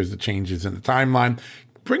messaging. There's the changes in the timeline.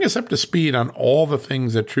 Bring us up to speed on all the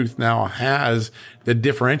things that Truth now has that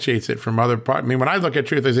differentiates it from other products. I mean, when I look at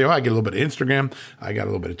Truth, I say, I get a little bit of Instagram. I got a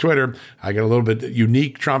little bit of Twitter. I got a little bit of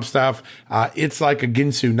unique Trump stuff. It's like a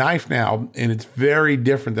Ginsu knife now, and it's very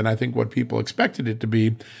different than I think what people expected it to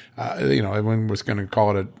be. Everyone was going to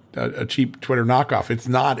call it a cheap Twitter knockoff. It's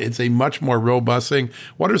not. It's a much more robust thing.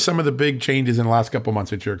 What are some of the big changes in the last couple of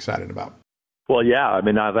months that you're excited about? Well, yeah, I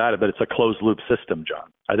mean, not that, but it's a closed loop system, John.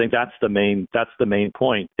 I think that's the main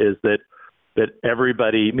point, is that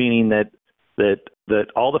everybody, meaning that the that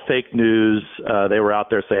all the fake news, they were out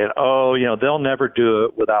there saying, oh, they'll never do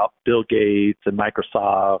it without Bill Gates and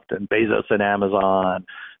Microsoft and Bezos and Amazon.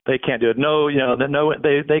 They can't do it. No,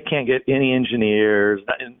 they can't get any engineers.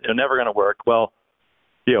 They're never going to work. Well,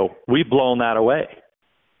 we've blown that away.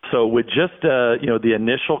 So with just the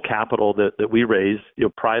initial capital that we raised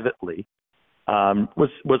privately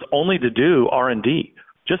was only to do R&D,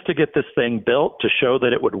 just to get this thing built, to show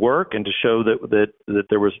that it would work, and to show that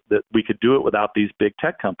we could do it without these big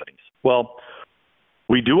tech companies. Well,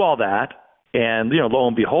 we do all that, and lo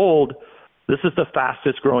and behold, this is the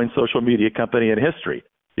fastest growing social media company in history.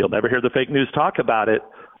 You'll never hear the fake news talk about it,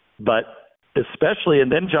 but especially,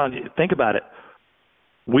 and then John, think about it.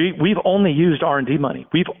 We've only used R&D money.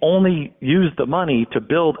 We've only used the money to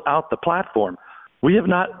build out the platform. We have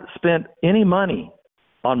not spent any money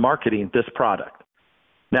on marketing this product.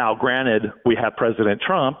 Now, granted, we have President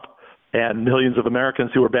Trump and millions of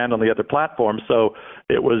Americans who were banned on the other platforms, so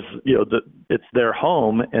it was, it's their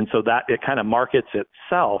home, and so that it kind of markets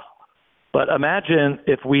itself. But imagine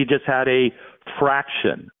if we just had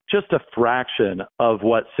just a fraction of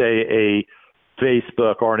what, say, a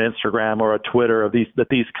Facebook or an Instagram or a Twitter that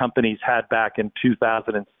these companies had back in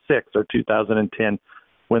 2006 or 2010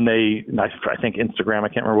 when I think Instagram, I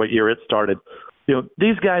can't remember what year it started.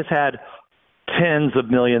 These guys had tens of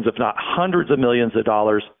millions, if not hundreds of millions of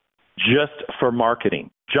dollars just for marketing.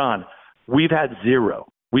 John, we've had zero.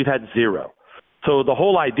 So the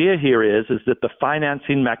whole idea here is that the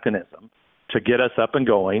financing mechanism to get us up and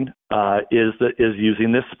going is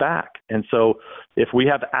using this SPAC. And so if we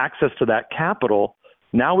have access to that capital,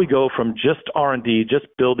 now we go from just R&D, just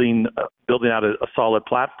building out a solid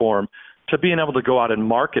platform, to being able to go out and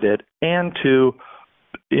market it, and to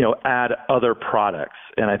add other products.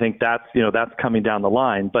 And I think that's coming down the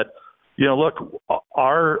line. But look,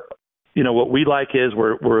 what we like is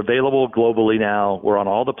we're available globally now. We're on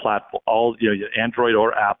all the platforms, Android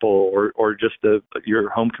or Apple or just your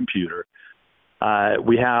home computer.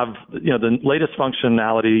 We have the latest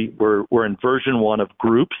functionality. We're in version 1 of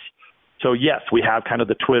groups. So yes, we have kind of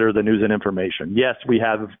the Twitter, the news and information. Yes, we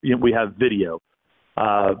have video.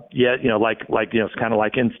 It's kind of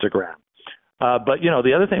like Instagram. But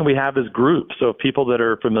the other thing we have is groups. So people that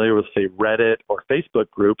are familiar with, say, Reddit or Facebook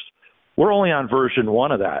groups, we're only on version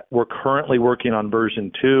 1 of that. We're currently working on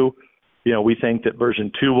version 2. We think that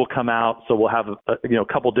version 2 will come out, so we'll have a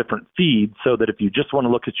couple different feeds, so that if you just want to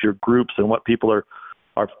look at your groups and what people are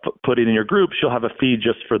putting in your groups, you'll have a feed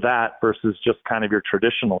just for that versus just kind of your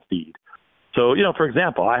traditional feed. So, for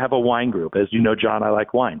example, I have a wine group. As you know, John, I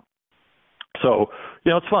like wine. So,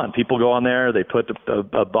 it's fun. People go on there, they put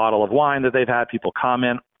a bottle of wine that they've had, people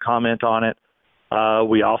comment on it.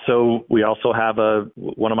 We also have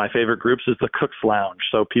one of my favorite groups is the Cook's Lounge.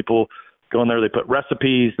 So people go in there, they put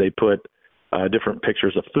recipes, they put different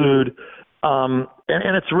pictures of food. And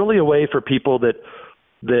it's really a way for people that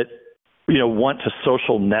want to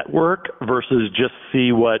social network versus just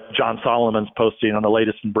see what John Solomon's posting on the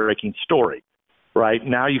latest and breaking story. Right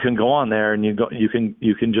now, you can go on there and you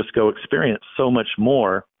can just go experience so much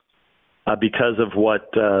more because of what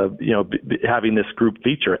having this group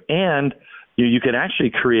feature. And you can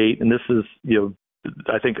actually create, and this is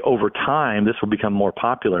I think over time this will become more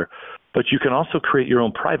popular, but you can also create your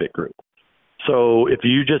own private group. So if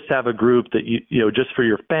you just have a group that just for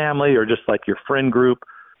your family or just like your friend group,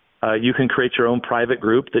 you can create your own private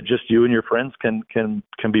group that just you and your friends can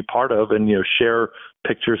be part of, and share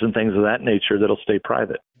pictures and things of that nature that'll stay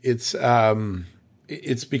private.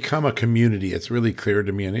 It's become a community. It's really clear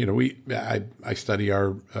to me, and I study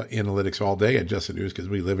our analytics all day at Just the News because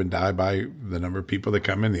we live and die by the number of people that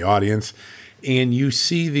come in the audience. And you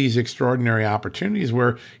see these extraordinary opportunities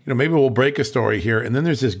where, maybe we'll break a story here, and then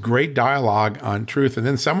there's this great dialogue on truth, and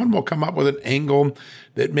then someone will come up with an angle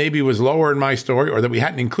that maybe was lower in my story or that we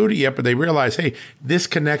hadn't included yet, but they realize, hey, this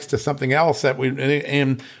connects to something else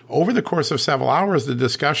and over the course of several hours, the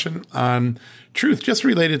discussion on truth, just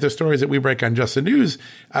related to stories that we break on Just the News,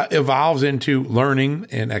 evolves into learning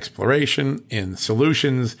and exploration and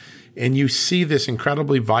solutions. And you see this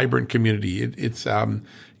incredibly vibrant community. It's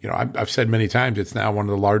I've said many times, it's now one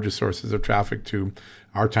of the largest sources of traffic to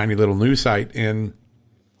our tiny little news site. And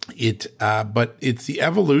but it's the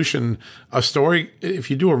evolution of story. If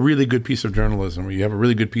you do a really good piece of journalism or you have a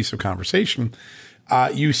really good piece of conversation,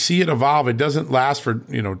 you see it evolve. It doesn't last for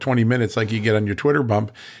 20 minutes like you get on your Twitter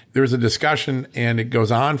bump. There's a discussion and it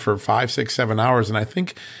goes on for 5, 6, 7 hours. And I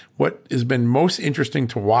think what has been most interesting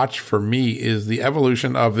to watch for me is the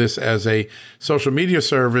evolution of this as a social media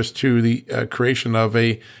service to the creation of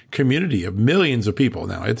a community of millions of people.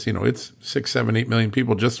 Now it's 6, 7, 8 million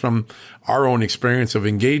people just from our own experience of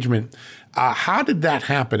engagement. How did that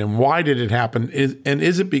happen and why did it happen?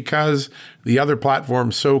 Is it because the other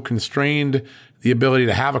platforms so constrained the ability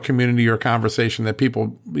to have a community or conversation that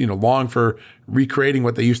people, long for recreating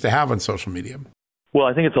what they used to have on social media? Well,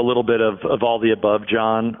 I think it's a little bit of all the above,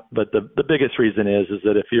 John. But the biggest reason is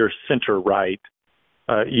that if you're center right,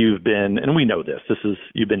 you've been, and we know this,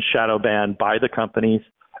 you've been shadow banned by the companies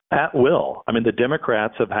at will. I mean, the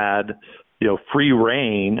Democrats have had, free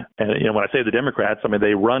reign. And, when I say the Democrats, I mean,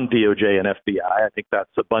 they run DOJ and FBI. I think that's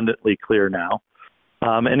abundantly clear now.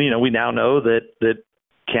 And, we now know that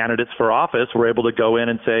candidates for office were able to go in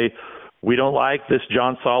and say, we don't like this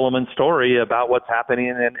John Solomon story about what's happening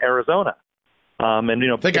in Arizona. I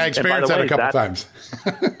think I experienced that a couple times.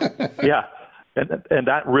 Yeah. And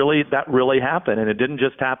that really happened. And it didn't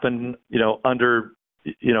just happen,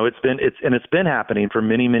 it's been happening for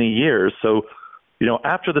many, many years. So,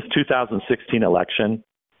 after this 2016 election,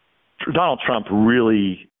 Donald Trump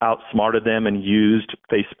really outsmarted them and used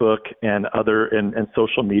Facebook and other and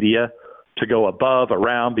social media to go above,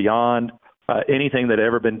 around, beyond anything that had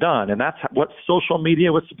ever been done. And that's what social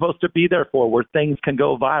media was supposed to be there for, where things can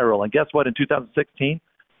go viral. And guess what? In 2016,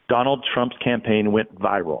 Donald Trump's campaign went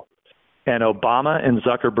viral. And Obama and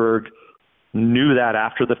Zuckerberg knew that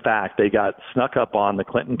after the fact. They got snuck up on the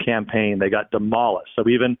Clinton campaign. They got demolished. So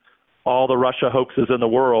even all the Russia hoaxes in the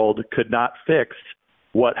world could not fix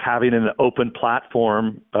what having an open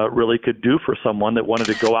platform really could do for someone that wanted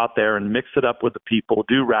to go out there and mix it up with the people,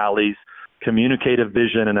 do rallies, communicate a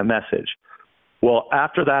vision and a message. Well,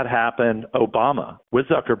 after that happened, Obama with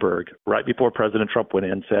Zuckerberg, right before President Trump went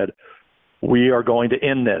in, said, we are going to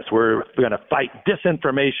end this. We're going to fight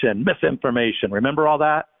disinformation, misinformation. Remember all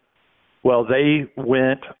that? Well, they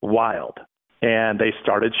went wild and they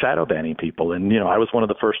started shadow banning people. And, I was one of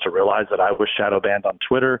the first to realize that I was shadow banned on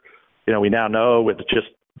Twitter. We now know with just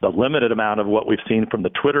the limited amount of what we've seen from the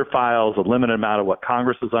Twitter files, the limited amount of what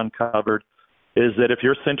Congress has uncovered, is that if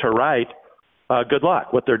you're center right, good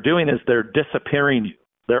luck. What they're doing is they're disappearing you.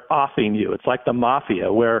 They're offing you. It's like the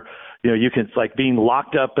mafia where, it's like being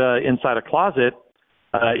locked up inside a closet.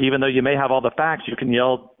 Even though you may have all the facts, you can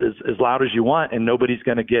yell as loud as you want and nobody's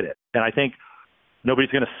going to get it. And I think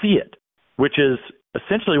nobody's going to see it, which is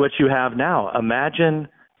essentially what you have now. Imagine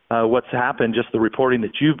what's happened, just the reporting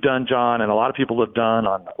that you've done, John, and a lot of people have done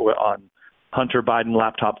on Hunter Biden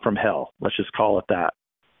laptop from hell. Let's just call it that.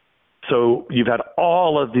 So you've had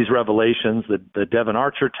all of these revelations, the Devin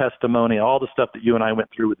Archer testimony, all the stuff that you and I went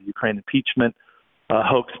through with the Ukraine impeachment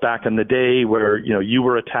hoax back in the day where, you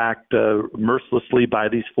were attacked mercilessly by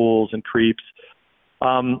these fools and creeps.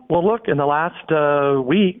 Well, look, in the last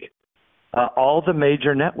week, all the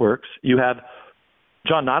major networks, you have,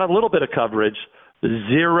 John, not a little bit of coverage,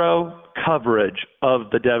 zero coverage of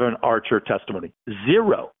the Devin Archer testimony.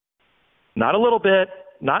 Zero. Not a little bit,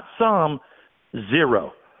 not some,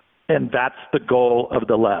 zero. And that's the goal of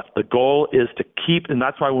the left. The goal is to keep, and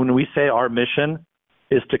that's why when we say our mission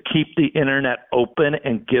is to keep the internet open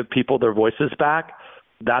and give people their voices back,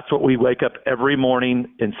 that's what we wake up every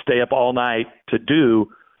morning and stay up all night to do,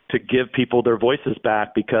 to give people their voices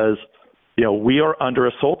back, because, we are under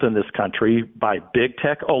assault in this country by big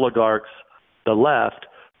tech oligarchs, the left,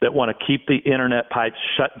 that want to keep the internet pipes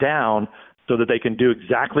shut down so that they can do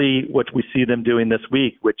exactly what we see them doing this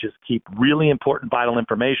week, which is keep really important, vital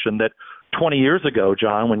information that 20 years ago,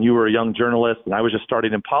 John, when you were a young journalist and I was just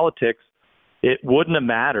starting in politics, it wouldn't have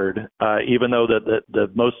mattered, even though the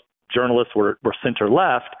most journalists were center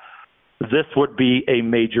left, this would be a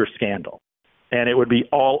major scandal. And it would be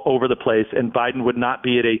all over the place, and Biden would not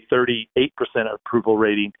be at a 38% approval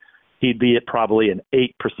rating. He'd be at probably an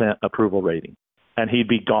 8% approval rating, and he'd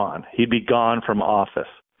be gone. He'd be gone from office.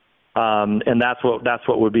 And that's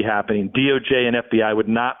what would be happening. DOJ and FBI would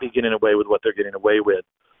not be getting away with what they're getting away with.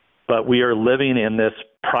 But we are living in this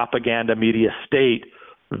propaganda media state.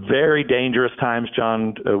 Very dangerous times,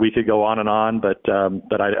 John. We could go on, but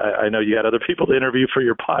I know you got other people to interview for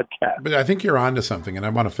your podcast. But I think you're onto something, and I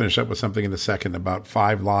want to finish up with something in a second about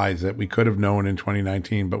 5 lies that we could have known in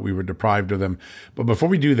 2019, but we were deprived of them. But before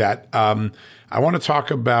we do that, I want to talk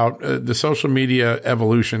about the social media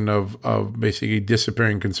evolution of basically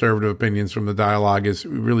disappearing conservative opinions from the dialogue is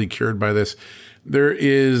really cured by this. There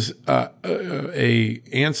is a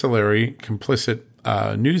ancillary complicit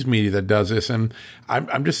news media that does this, and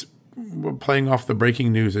I'm just playing off the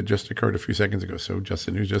breaking news that just occurred a few seconds ago. So just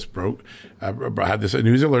the news just broke, had this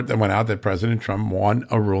news alert that went out that President Trump won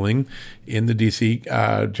a ruling in the D.C.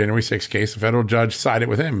 January 6th case. The federal judge sided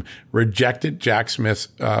with him, rejected Jack Smith's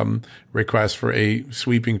request for a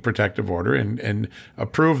sweeping protective order and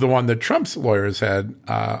approved the one that Trump's lawyers had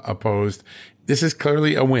opposed. This is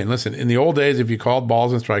clearly a win. Listen, in the old days, if you called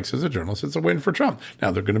balls and strikes as a journalist, it's a win for Trump.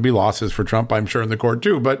 Now, there are going to be losses for Trump, I'm sure, in the court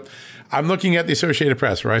too. But I'm looking at the Associated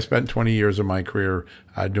Press, where I spent 20 years of my career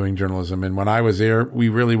doing journalism. And when I was there, we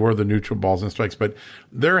really were the neutral balls and strikes. But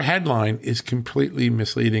their headline is completely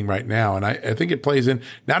misleading right now. And I think it plays in,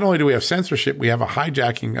 not only do we have censorship, we have a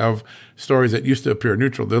hijacking of stories that used to appear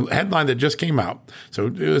neutral. The headline that just came out,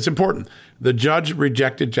 so it's important. The judge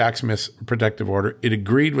rejected Jack Smith's protective order. It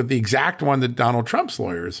agreed with the exact one that Donald Trump's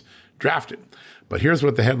lawyers drafted. But here's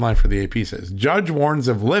what the headline for the AP says. Judge warns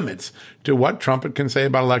of limits to what Trump can say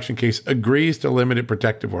about election case, agrees to limited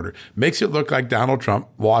protective order. Makes it look like Donald Trump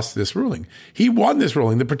lost this ruling. He won this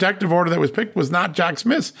ruling. The protective order that was picked was not Jack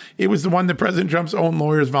Smith's. It was the one that President Trump's own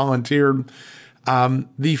lawyers volunteered.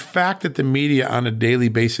 The fact that the media on a daily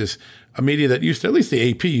basis, a media that used to, at least the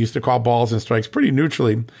AP used to call balls and strikes pretty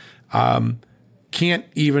neutrally, can't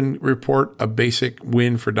even report a basic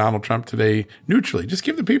win for Donald Trump today neutrally. Just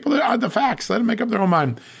give the people the facts. Let them make up their own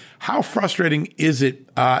mind. How frustrating is it?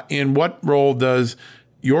 And what role does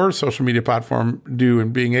your social media platform do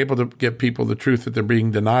in being able to get people the truth that they're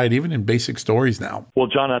being denied, even in basic stories now? Well,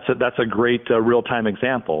 John, that's a great real-time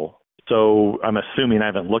example. So I'm assuming, I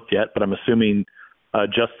haven't looked yet, but I'm assuming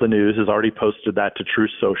Just the News has already posted that to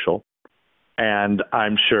Truth Social. And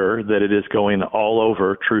I'm sure that it is going all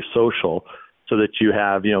over Truth Social so that you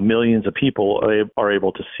have, millions of people are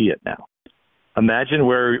able to see it now. Imagine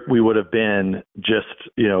where we would have been just,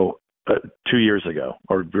 2 years ago,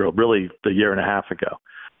 or really a year and a half ago.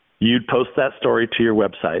 You'd post that story to your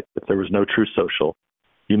website if there was no Truth Social.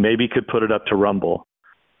 You maybe could put it up to Rumble.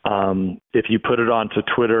 If you put it onto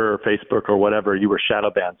Twitter or Facebook or whatever, you were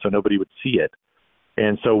shadow banned, so nobody would see it.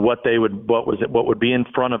 And so what would be in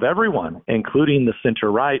front of everyone, including the center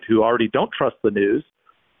right, who already don't trust the news,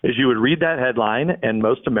 is you would read that headline, and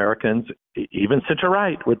most Americans, even center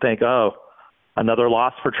right, would think, "Oh, another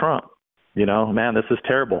loss for Trump. Man, this is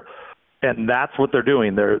terrible." And that's what they're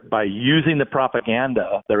doing. They're, by using the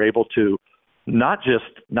propaganda, they're able to not just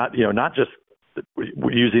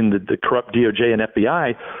using the corrupt DOJ and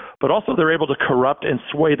FBI, but also they're able to corrupt and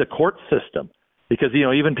sway the court system. Because,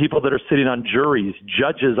 even people that are sitting on juries,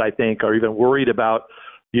 judges, I think, are even worried about,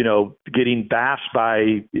 getting bashed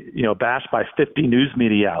by 50 news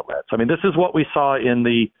media outlets. I mean, this is what we saw in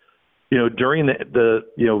the, during the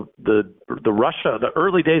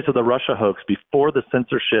early days of the Russia hoax, before the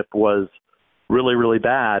censorship was really, really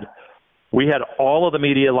bad. We had all of the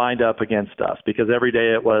media lined up against us because every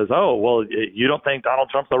day it was, "Oh, well, you don't think Donald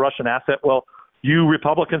Trump's a Russian asset? Well, you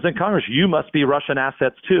Republicans in Congress, you must be Russian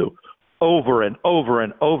assets too." Over and over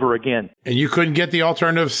and over again. And you couldn't get the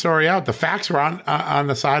alternative story out. The facts were on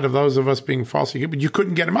the side of those of us being falsely accused, but you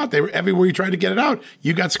couldn't get them out. They were everywhere you tried to get it out.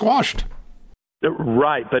 You got squashed.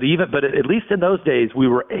 Right. But at least in those days, we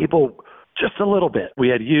were able just a little bit. We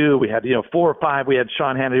had 4 or 5. We had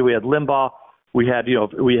Sean Hannity. We had Limbaugh. We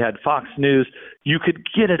had Fox News. You could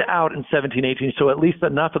get it out in 17, 18. So at least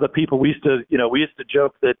enough of the people, we used to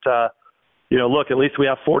joke that, look, at least we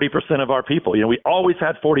have 40% of our people. We always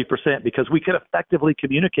had 40% because we could effectively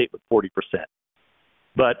communicate with 40%.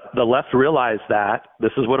 But the left realized that.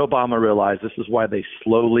 This is what Obama realized. This is why they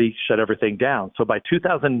slowly shut everything down. So by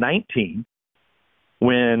 2019,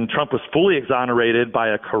 when Trump was fully exonerated by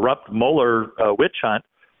a corrupt Mueller witch hunt,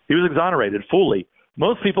 he was exonerated fully.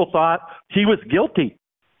 Most people thought he was guilty.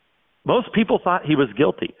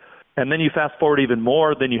 And then you fast forward even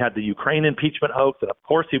more, then you had the Ukraine impeachment hoax, and of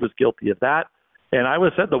course he was guilty of that. And I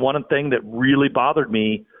would have said the one thing that really bothered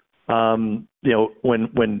me, when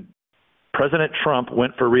President Trump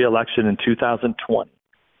went for re-election in 2020,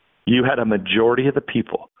 you had a majority of the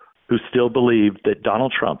people who still believed that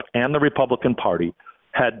Donald Trump and the Republican Party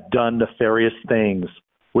had done nefarious things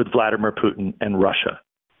with Vladimir Putin and Russia.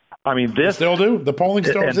 I mean, this they still do. The polling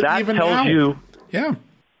still and that even tells now. You, yeah.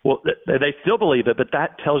 Well, they still believe it, but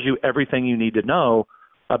that tells you everything you need to know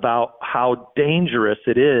about how dangerous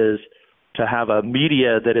it is to have a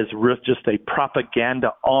media that is just a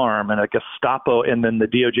propaganda arm and a Gestapo, and then the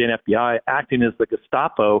DOJ and FBI acting as the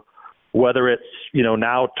Gestapo, whether it's,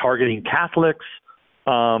 now targeting Catholics,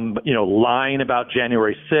 lying about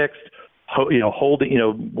January 6th,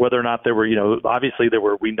 holding, whether or not there were, obviously there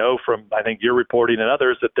were, we know from, I think your reporting and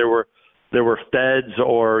others, that there were feds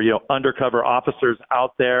or, undercover officers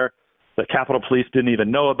out there The Capitol Police didn't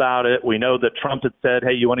even know about it. We know that Trump had said,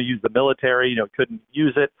 hey, you want to use the military, couldn't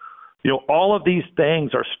use it. All of these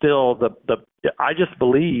things are still I just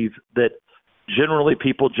believe that generally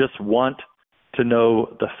people just want to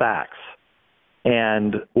know the facts.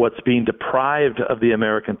 And what's being deprived of the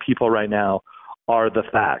American people right now are the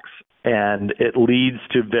facts. And it leads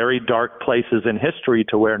to very dark places in history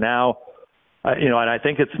to where now, and I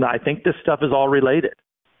think I think this stuff is all related.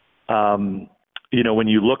 When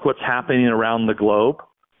you look what's happening around the globe,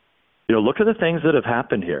 look at the things that have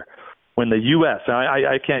happened here. When the U.S.,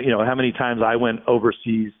 I can't, how many times I went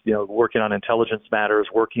overseas, working on intelligence matters,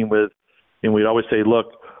 working with, and we'd always say, look,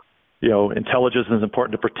 intelligence is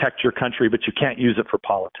important to protect your country, but you can't use it for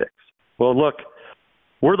politics. Well, look,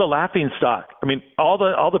 we're the laughing stock. I mean, all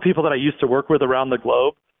the people that I used to work with around the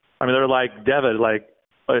globe, they're like, David,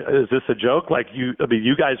 is this a joke?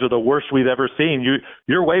 You guys are the worst we've ever seen.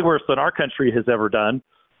 You're way worse than our country has ever done.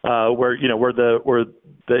 Where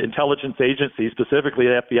the intelligence agencies, specifically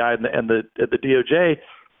the FBI and the DOJ,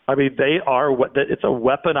 they are it's a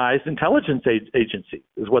weaponized intelligence agency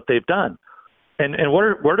is what they've done. And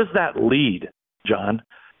where does that lead, John?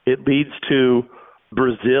 It leads to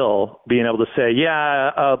Brazil being able to say,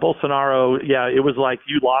 Bolsonaro, it was like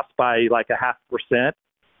you lost by like 0.5%.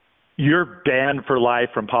 You're banned for life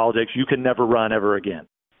from politics. You can never run ever again.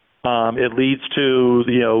 It leads to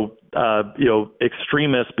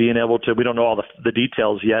extremists being able to. We don't know all the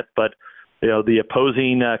details yet, but the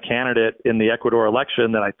opposing candidate in the Ecuador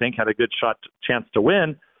election that I think had a good chance to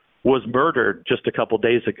win was murdered just a couple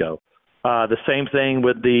days ago. The same thing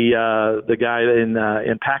with the guy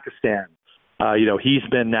in Pakistan. He's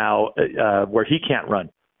been now where he can't run.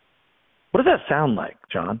 What does that sound like,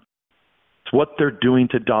 John? It's what they're doing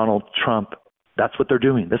to Donald Trump. That's what they're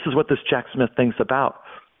doing. This is what this Jack Smith thing's about.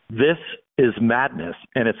 This is madness,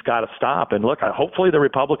 and it's got to stop. And look, hopefully the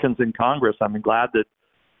Republicans in Congress, I'm glad that,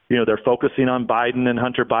 they're focusing on Biden and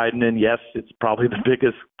Hunter Biden. And yes, it's probably the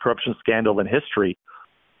biggest corruption scandal in history.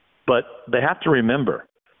 But they have to remember,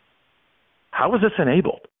 how was this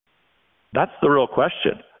enabled? That's the real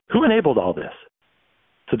question. Who enabled all this?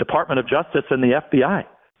 It's the Department of Justice and the FBI.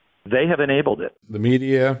 They have enabled it. The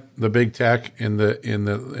media, the big tech, and the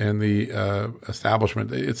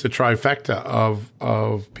establishment. It's a trifecta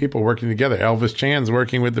of people working together. Elvis Chan's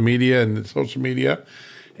working with the media and the social media,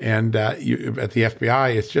 and at the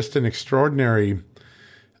FBI, it's just an extraordinary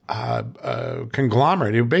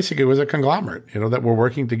conglomerate. It was a conglomerate, that we're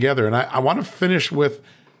working together. And I want to finish with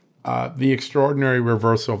the extraordinary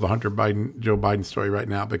reversal of the Joe Biden story right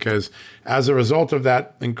now, because as a result of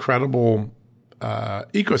that incredible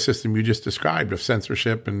ecosystem you just described of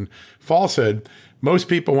censorship and falsehood, most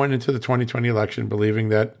people went into the 2020 election believing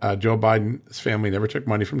that Joe Biden's family never took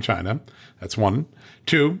money from China. That's one.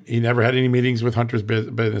 Two, he never had any meetings with Hunter's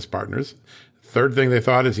business partners. Third thing they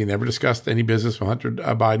thought is he never discussed any business with Hunter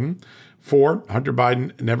Biden. 4, Hunter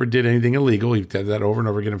Biden never did anything illegal. He did that over and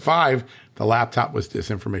over again. And 5, the laptop was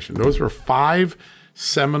disinformation. Those were 5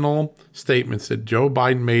 seminal statements that Joe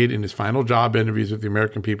Biden made in his final job interviews with the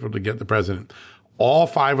American people to get the president. All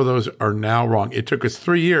 5 of those are now wrong. It took us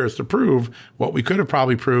 3 years to prove what we could have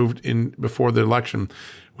probably proved before the election.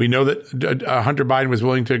 We know that Hunter Biden was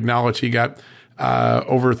willing to acknowledge he got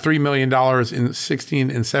over $3 million in 16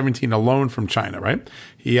 and 17 alone from China, right?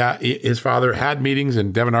 His father had meetings,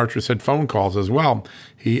 and Devin Archer said phone calls as well.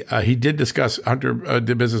 He did discuss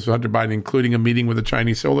did business with Hunter Biden, including a meeting with a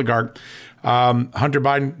Chinese oligarch. Hunter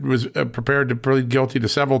Biden was prepared to plead guilty to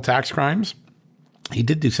several tax crimes. He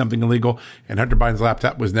did do something illegal, and Hunter Biden's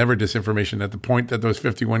laptop was never disinformation. At the point that those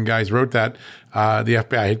 51 guys wrote that, the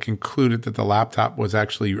FBI had concluded that the laptop was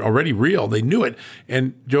actually already real. They knew it,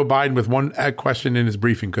 and Joe Biden, with one question in his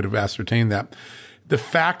briefing, could have ascertained that. The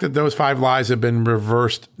fact that those 5 lies have been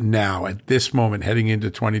reversed now, at this moment, heading into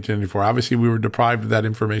 2024, obviously we were deprived of that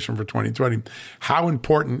information for 2020. How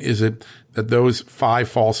important is it that those 5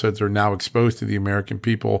 falsehoods are now exposed to the American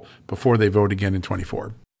people before they vote again in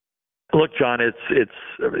 24? Look, John,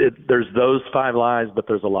 there's those 5 lies, but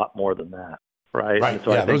there's a lot more than that, right? Right. And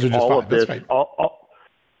so Yeah, I think those are just all 5. of this, That's right.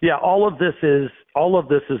 all of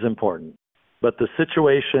this is important. But the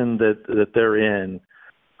situation that they're in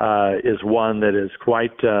is one that is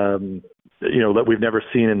quite, that we've never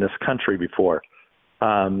seen in this country before.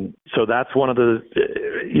 So that's one of the,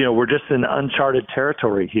 we're just in uncharted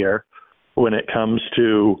territory here when it comes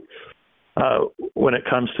to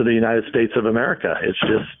the United States of America. It's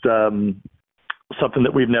just something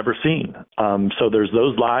that we've never seen. So there's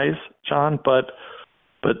those lies, John, but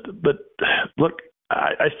look,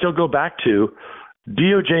 I still go back to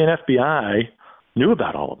DOJ and FBI knew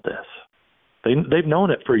about all of this. They've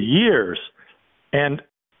known it for years. And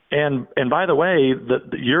And by the way,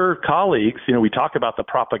 your colleagues, we talk about the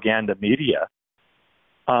propaganda media.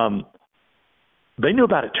 They knew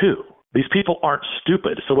about it too. These people aren't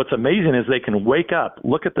stupid. So what's amazing is they can wake up,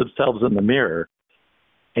 look at themselves in the mirror,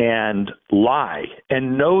 and lie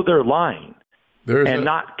and know they're lying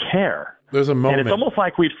not care. There's a moment. And it's almost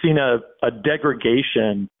like we've seen a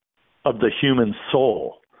degradation of the human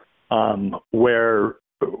soul, where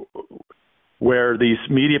these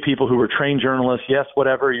media people who were trained journalists, yes,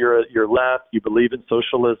 whatever, you're left, you believe in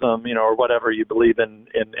socialism, or whatever, you believe in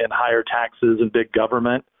higher taxes and big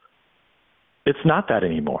government. It's not that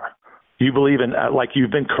anymore. You believe in, like,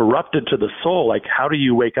 you've been corrupted to the soul. Like, how do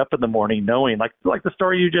you wake up in the morning knowing, like the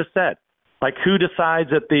story you just said, like who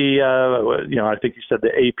decides at the, I think you said the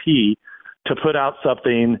AP, to put out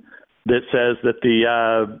something that says that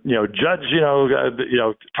the, judge,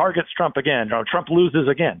 targets Trump again, Trump loses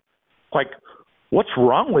again. Like, what's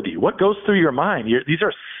wrong with you? What goes through your mind? These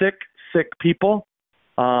are sick people.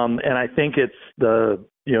 And I think it's the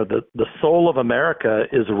soul of America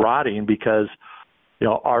is rotting because,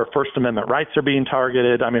 our First Amendment rights are being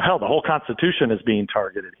targeted. I mean, hell, the whole Constitution is being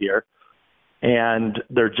targeted here. And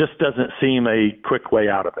there just doesn't seem a quick way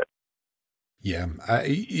out of it. Yeah.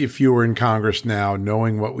 If you were in Congress now,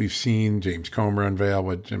 knowing what we've seen, James Comer unveil,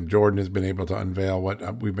 what Jim Jordan has been able to unveil,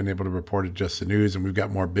 what we've been able to report at Just the News, and we've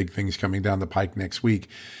got more big things coming down the pike next week.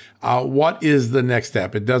 What is the next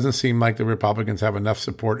step? It doesn't seem like the Republicans have enough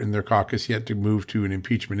support in their caucus yet to move to an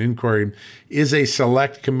impeachment inquiry. Is a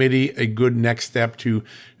select committee a good next step to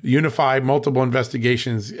unify multiple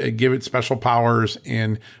investigations, give it special powers,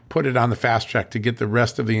 and put it on the fast track to get the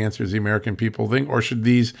rest of the answers the American people think? Or should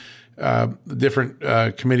these different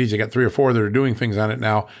committees, I got 3 or 4 that are doing things on it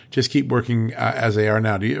now, just keep working as they are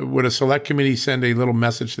now? Would a select committee send a little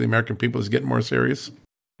message to the American people to get more serious?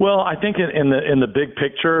 Well, I think in the big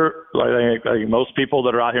picture, like most people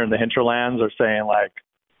that are out here in the hinterlands are saying, like,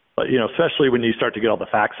 especially when you start to get all the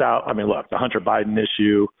facts out. I mean, look, the Hunter Biden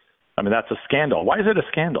issue, I mean, that's a scandal. Why is it a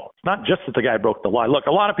scandal? It's not just that the guy broke the law. Look,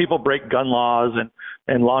 a lot of people break gun laws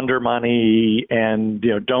and launder money and,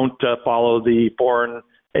 don't follow the Foreign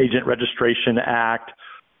Agent Registration Act,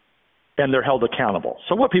 and they're held accountable.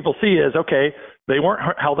 So what people see is, okay, they weren't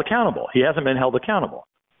held accountable. He hasn't been held accountable.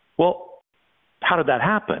 Well, how did that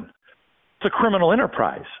happen? It's a criminal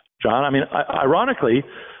enterprise, John. I mean, ironically,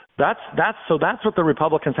 that's what the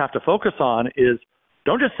Republicans have to focus on is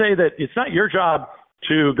don't just say that it's not your job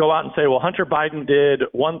to go out and say, well, Hunter Biden did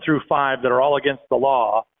 1 through 5 that are all against the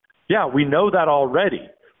law. Yeah, we know that already.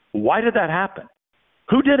 Why did that happen?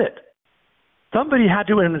 Who did it? Somebody had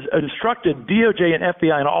to instructed DOJ and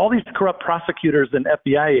FBI and all these corrupt prosecutors and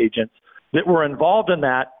FBI agents that were involved in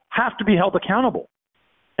that have to be held accountable.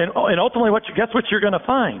 And ultimately, guess what you're going to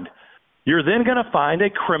find? You're then going to find a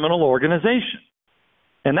criminal organization.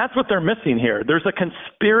 And that's what they're missing here. There's a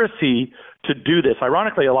conspiracy to do this.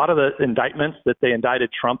 Ironically, a lot of the indictments that they indicted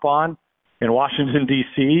Trump on in Washington,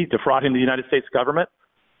 D.C., defrauding the United States government,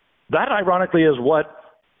 that ironically is what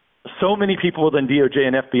so many people within DOJ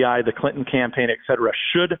and FBI, the Clinton campaign, et cetera,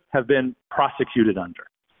 should have been prosecuted under.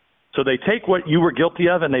 So they take what you were guilty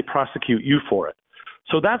of and they prosecute you for it.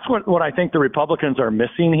 So that's what I think the Republicans are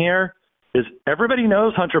missing here is everybody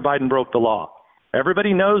knows Hunter Biden broke the law.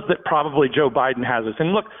 Everybody knows that probably Joe Biden has this.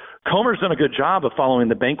 And look, Comer's done a good job of following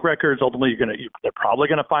the bank records. Ultimately, they're probably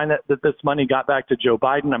going to find that this money got back to Joe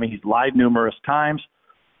Biden. I mean, he's lied numerous times.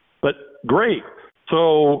 But great.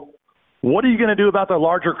 So what are you going to do about the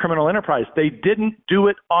larger criminal enterprise? They didn't do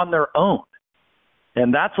it on their own.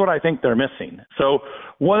 And that's what I think they're missing. So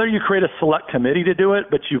whether you create a select committee to do it,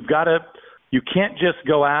 but you can't just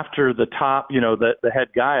go after the top, the head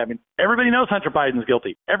guy. I mean, everybody knows Hunter Biden's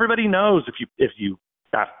guilty. Everybody knows if you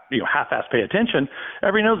half-ass pay attention,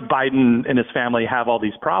 everybody knows Biden and his family have all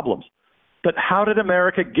these problems. But how did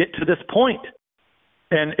America get to this point?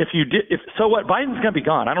 And so what? Biden's going to be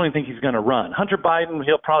gone. I don't even think he's going to run. Hunter Biden,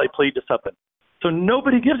 he'll probably plead to something. So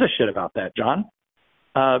nobody gives a shit about that, John.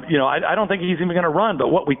 I don't think he's even going to run. But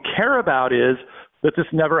what we care about is that this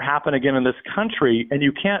never happen again in this country, and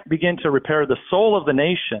you can't begin to repair the soul of the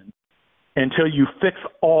nation until you fix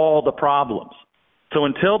all the problems. So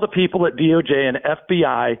until the people at DOJ and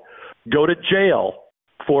FBI go to jail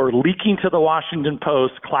for leaking to the Washington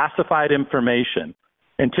Post classified information,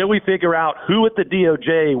 until we figure out who at the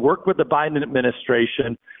DOJ worked with the Biden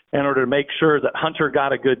administration in order to make sure that Hunter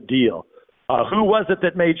got a good deal, who was it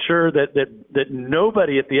that made sure that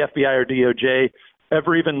nobody at the FBI or DOJ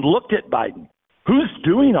ever even looked at Biden? Who's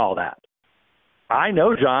doing all that? I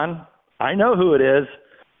know, John. I know who it is.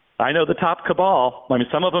 I know the top cabal. I mean,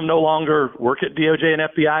 some of them no longer work at DOJ and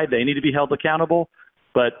FBI. They need to be held accountable.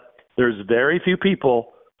 But there's very few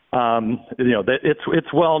people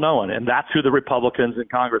It's well known, and that's who the Republicans in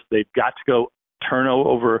Congress, they've got to go turn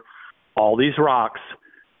over all these rocks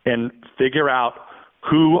and figure out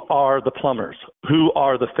who are the plumbers, who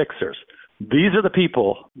are the fixers. These are the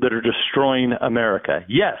people that are destroying America.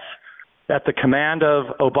 Yes, at the command of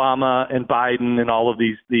Obama and Biden and all of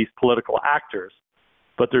these political actors,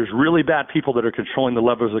 but there's really bad people that are controlling the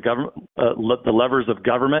levers of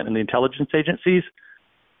government and the intelligence agencies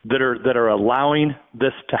that are allowing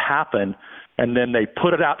this to happen. And then they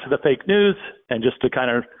put it out to the fake news, and just to kind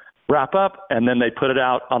of wrap up, and then they put it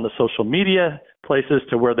out on the social media places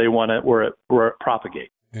to where they want it, where it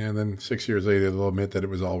propagates. And then 6 years later, they'll admit that it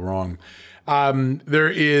was all wrong. There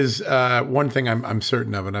is one thing I'm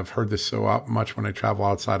certain of, and I've heard this so much when I travel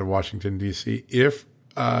outside of Washington, D.C. If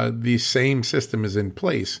the same system is in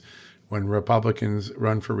place when Republicans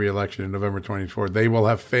run for re-election in November 24, they will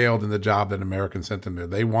have failed in the job that Americans sent them there.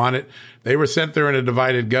 They want it. They were sent there in a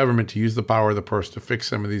divided government to use the power of the purse to fix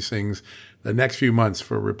some of these things. The next few months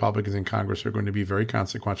for Republicans in Congress are going to be very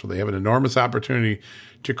consequential. They have an enormous opportunity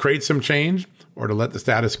to create some change or to let the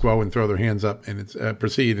status quo and throw their hands up and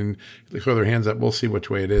proceed and throw their hands up. We'll see which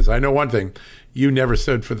way it is. I know one thing. You never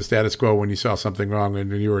stood for the status quo when you saw something wrong when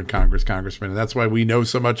you were in Congress, Congressman. And that's why we know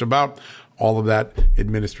so much about all of that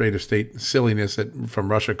administrative state silliness from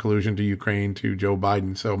Russia collusion to Ukraine to Joe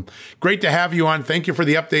Biden. So great to have you on. Thank you for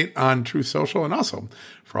the update on Truth Social and also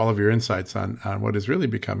for all of your insights on what is really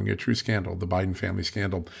becoming a true scandal, the Biden family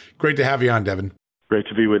scandal. Great to have you on, Devin. Great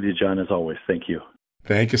to be with you, John, as always. Thank you.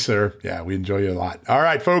 Thank you, sir. Yeah, we enjoy you a lot. All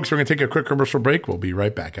right, folks, we're going to take a quick commercial break. We'll be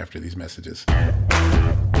right back after these messages.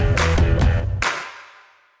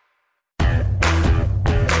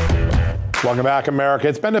 Welcome back, America.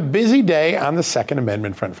 It's been a busy day on the Second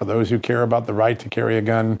Amendment front for those who care about the right to carry a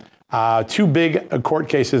gun. Two big court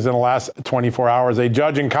cases in the last 24 hours. A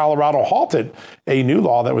judge in Colorado halted a new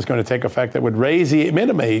law that was going to take effect that would raise the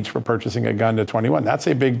minimum age for purchasing a gun to 21. That's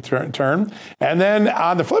a big turn. And then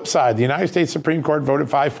on the flip side, the United States Supreme Court voted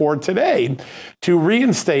 5-4 today to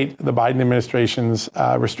reinstate the Biden administration's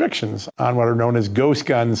restrictions on what are known as ghost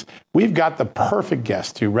guns. We've got the perfect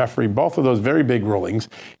guest to referee both of those very big rulings.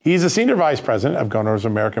 He's the Senior Vice President of Gun Owners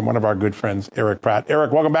America and one of our good friends, Eric Pratt.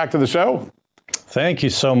 Eric, welcome back to the show. Thank you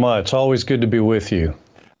so much. Always good to be with you.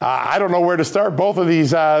 I don't know where to start. Both of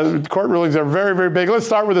these court rulings are very, very big. Let's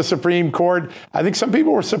start with the Supreme Court. I think some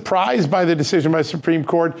people were surprised by the decision by the Supreme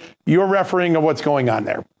Court. Your refereeing of what's going on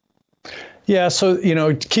there. Yeah, so,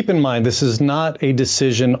 keep in mind, this is not a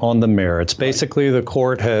decision on the merits. Basically, the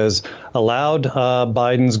court has allowed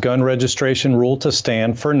Biden's gun registration rule to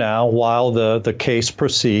stand for now while the case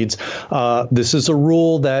proceeds. This is a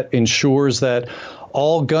rule that ensures that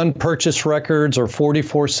all gun purchase records or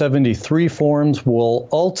 4473 forms will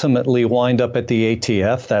ultimately wind up at the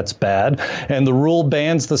ATF. That's bad. And the rule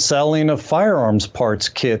bans the selling of firearms parts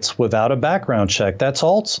kits without a background check. That's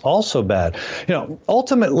also bad.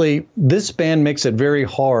 Ultimately, this ban makes it very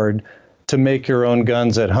hard to make your own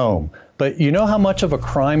guns at home. But you know how much of a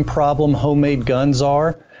crime problem homemade guns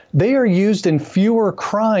are? They are used in fewer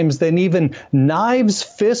crimes than even knives,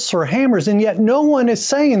 fists, or hammers, and yet no one is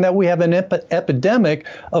saying that we have an epidemic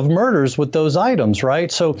of murders with those items,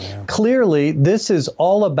 right? So clearly, this is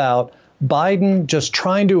all about Biden just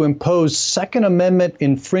trying to impose Second Amendment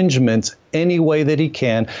infringements any way that he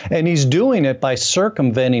can, and he's doing it by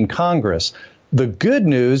circumventing Congress. The good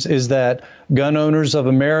news is that Gun Owners of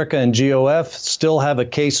America and GOF still have a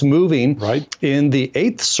case moving in the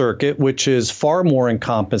Eighth Circuit, which is far more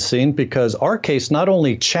encompassing because our case not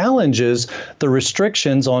only challenges the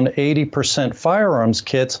restrictions on 80% firearms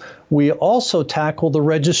kits, we also tackle the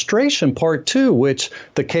registration part too, which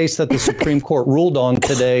the case that the Supreme Court ruled on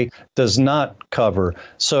today does not cover.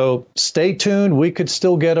 So stay tuned. We could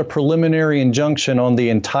still get a preliminary injunction on the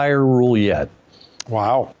entire rule yet.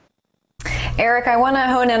 Wow. Eric, I want to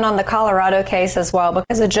hone in on the Colorado case as well,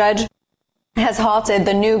 because a judge has halted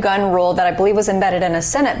the new gun rule that I believe was embedded in a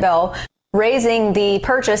Senate bill, raising the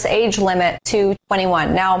purchase age limit to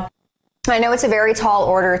 21. Now, I know it's a very tall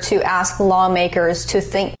order to ask lawmakers to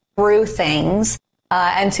think through things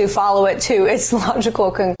and to follow it to its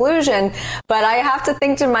logical conclusion. But I have to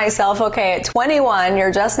think to myself, okay, at 21,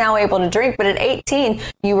 you're just now able to drink, but at 18,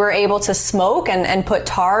 you were able to smoke and put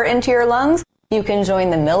tar into your lungs. You can join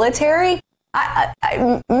the military.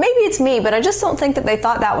 Maybe it's me, but I just don't think that they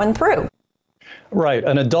thought that one through. Right.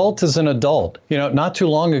 An adult is an adult. Not too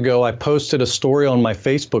long ago, I posted a story on my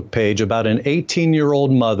Facebook page about an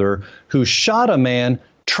 18-year-old mother who shot a man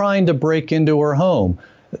trying to break into her home.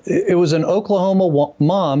 It was an Oklahoma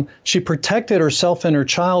mom. She protected herself and her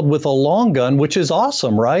child with a long gun, which is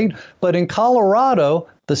awesome, right? But in Colorado,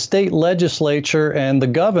 the state legislature and the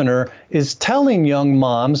governor is telling young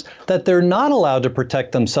moms that they're not allowed to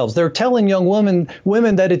protect themselves. They're telling young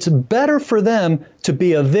women that it's better for them to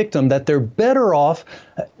be a victim, that they're better off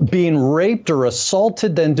being raped or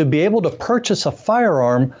assaulted than to be able to purchase a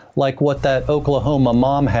firearm like what that Oklahoma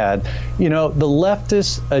mom had. You know, the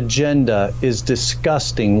leftist agenda is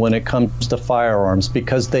disgusting when it comes to firearms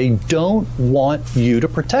because they don't want you to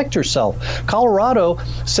protect yourself. Colorado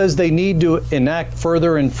says they need to enact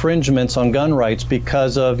further infringements on gun rights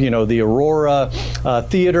because of, you know, the Aurora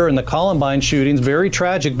Theater and the Columbine shootings. Very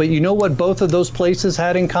tragic. But you know what both of those places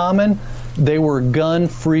had in common? They were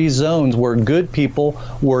gun-free zones where good people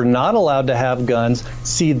were not allowed to have guns.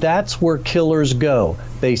 See, that's where killers go.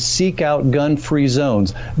 They seek out gun-free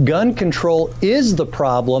zones. Gun control is the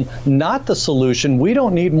problem, not the solution. We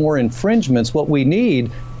don't need more infringements. What we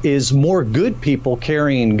need is more good people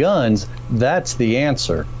carrying guns. That's the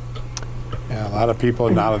answer. Yeah, a lot of people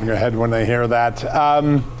are nodding their head when they hear that.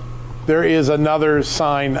 There is another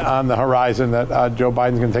sign on the horizon that Joe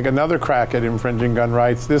Biden's going to take another crack at infringing gun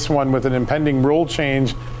rights, this one with an impending rule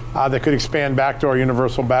change that could expand backdoor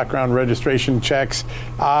universal background registration checks.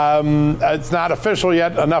 It's not official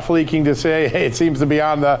yet, enough leaking to say, hey, it seems to be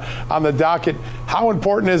on the docket. How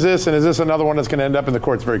important is this, and is this another one that's going to end up in the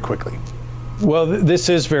courts very quickly? Well, this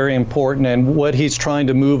is very important, and what he's trying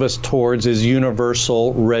to move us towards is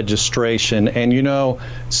universal registration. And, you know,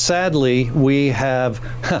 sadly, we have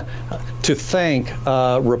to thank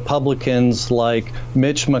Republicans like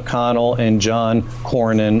Mitch McConnell and John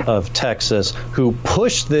Cornyn of Texas, who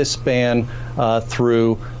pushed this ban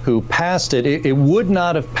through, who passed it. It would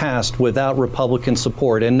not have passed without Republican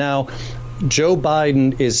support. And now Joe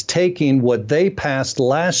Biden is taking what they passed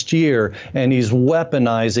last year and he's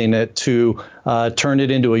weaponizing it to turn it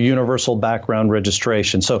into a universal background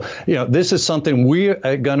registration. So, you know, this is something we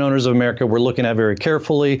at Gun Owners of America, we're looking at very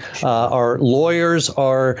carefully. Our lawyers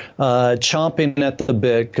are chomping at the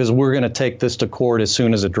bit because we're going to take this to court as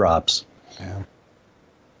soon as it drops. Yeah.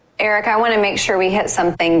 Eric, I want to make sure we hit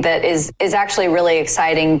something that is actually really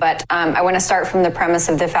exciting, but I want to start from the premise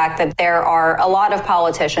of the fact that there are a lot of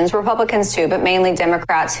politicians, Republicans too, but mainly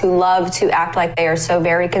Democrats, who love to act like they are so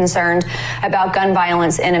very concerned about gun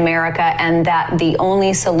violence in America and that the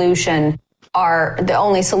only solutions are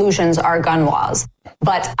gun laws.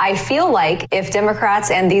 But I feel like if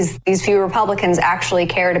Democrats and these few Republicans actually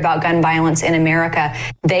cared about gun violence in America,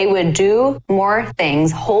 they would do more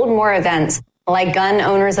things, hold more events, like Gun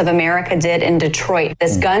Owners of America did in Detroit,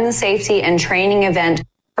 this gun safety and training event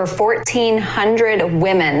for 1,400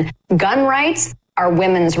 women. Gun rights are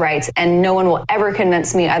women's rights, and no one will ever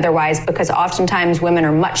convince me otherwise, because oftentimes women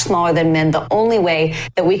are much smaller than men. The only way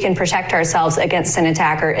that we can protect ourselves against an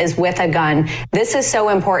attacker is with a gun. This is so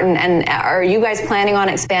important. And are you guys planning on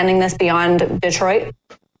expanding this beyond Detroit?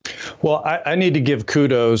 Well, I need to give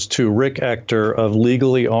kudos to Rick Ector of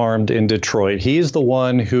Legally Armed in Detroit. He's the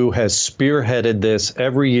one who has spearheaded this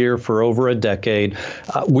every year for over a decade.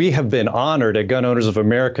 We have been honored at Gun Owners of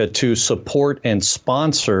America to support and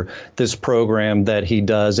sponsor this program that he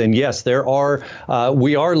does. And yes,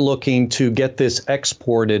 we are looking to get this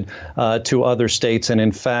exported to other states. And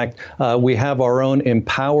in fact, we have our own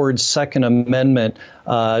empowered Second Amendment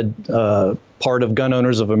part of Gun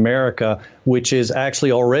Owners of America, which is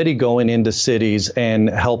actually already going into cities and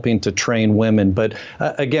helping to train women. But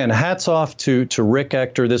again, hats off to Rick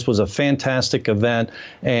Ector. This was a fantastic event.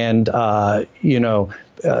 And,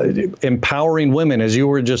 empowering women, as you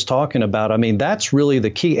were just talking about, I mean, that's really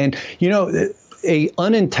the key. And, a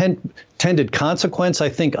unintended consequence, I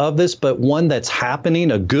think, of this, but one that's happening,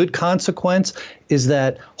 a good consequence, is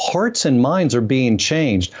that hearts and minds are being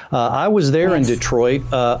changed. I was there in Detroit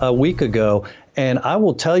a week ago, and I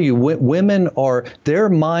will tell you, their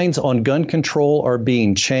minds on gun control are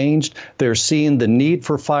being changed. They're seeing the need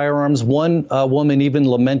for firearms. One woman even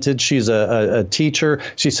lamented, she's a teacher.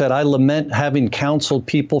 She said, I lament having counseled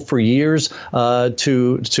people for years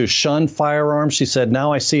to shun firearms. She said,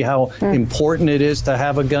 now I see how important it is to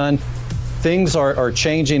have a gun. Things are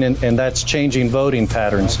changing, and that's changing voting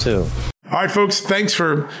patterns, too. All right, folks, thanks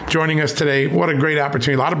for joining us today. What a great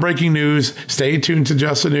opportunity. A lot of breaking news. Stay tuned to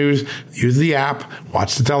Just the News. Use the app.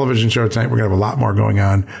 Watch the television show tonight. We're going to have a lot more going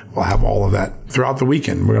on. We'll have all of that throughout the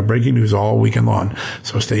weekend. We're going to have breaking news all weekend long,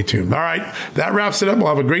 so stay tuned. All right, that wraps it up. We'll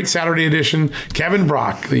have a great Saturday edition. Kevin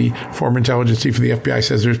Brock, the former intelligence chief of the FBI,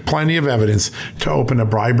 says there's plenty of evidence to open a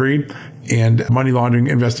bribery and money laundering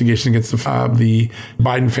investigation against the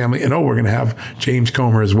Biden family. And we're going to have James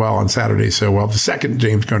Comer as well on Saturday. So, the second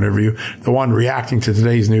James Comer interview, the one reacting to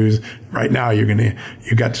today's news. Right now, you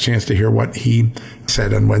got the chance to hear what he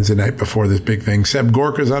said on Wednesday night before this big thing. Seb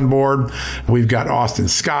Gorka's on board. We've got Austin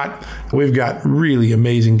Scott. We've got really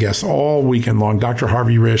amazing guests all weekend long. Dr.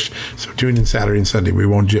 Harvey Risch. So tune in Saturday and Sunday. We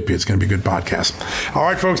won't jip you. It's going to be a good podcast. All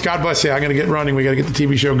right, folks. God bless you. I'm going to get running. We got to get the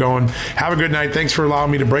TV show going. Have a good night. Thanks for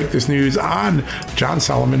allowing me to break this news on John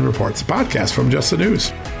Solomon Reports, a podcast from Just the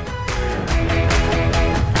News.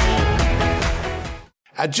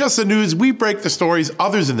 At Just the News, we break the stories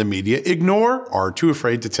others in the media ignore or are too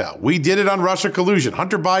afraid to tell. We did it on Russia collusion,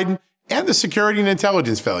 Hunter Biden, and the security and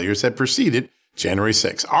intelligence failures that preceded January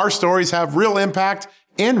 6th. Our stories have real impact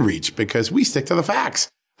and reach because we stick to the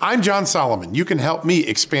facts. I'm John Solomon. You can help me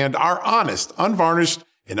expand our honest, unvarnished,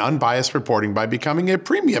 and unbiased reporting by becoming a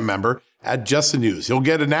premium member at Just the News. You'll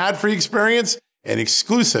get an ad-free experience and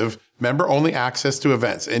exclusive member-only access to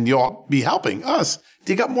events, and you'll be helping us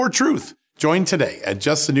dig up more truth. Join today at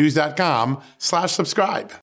justthenews.com/subscribe.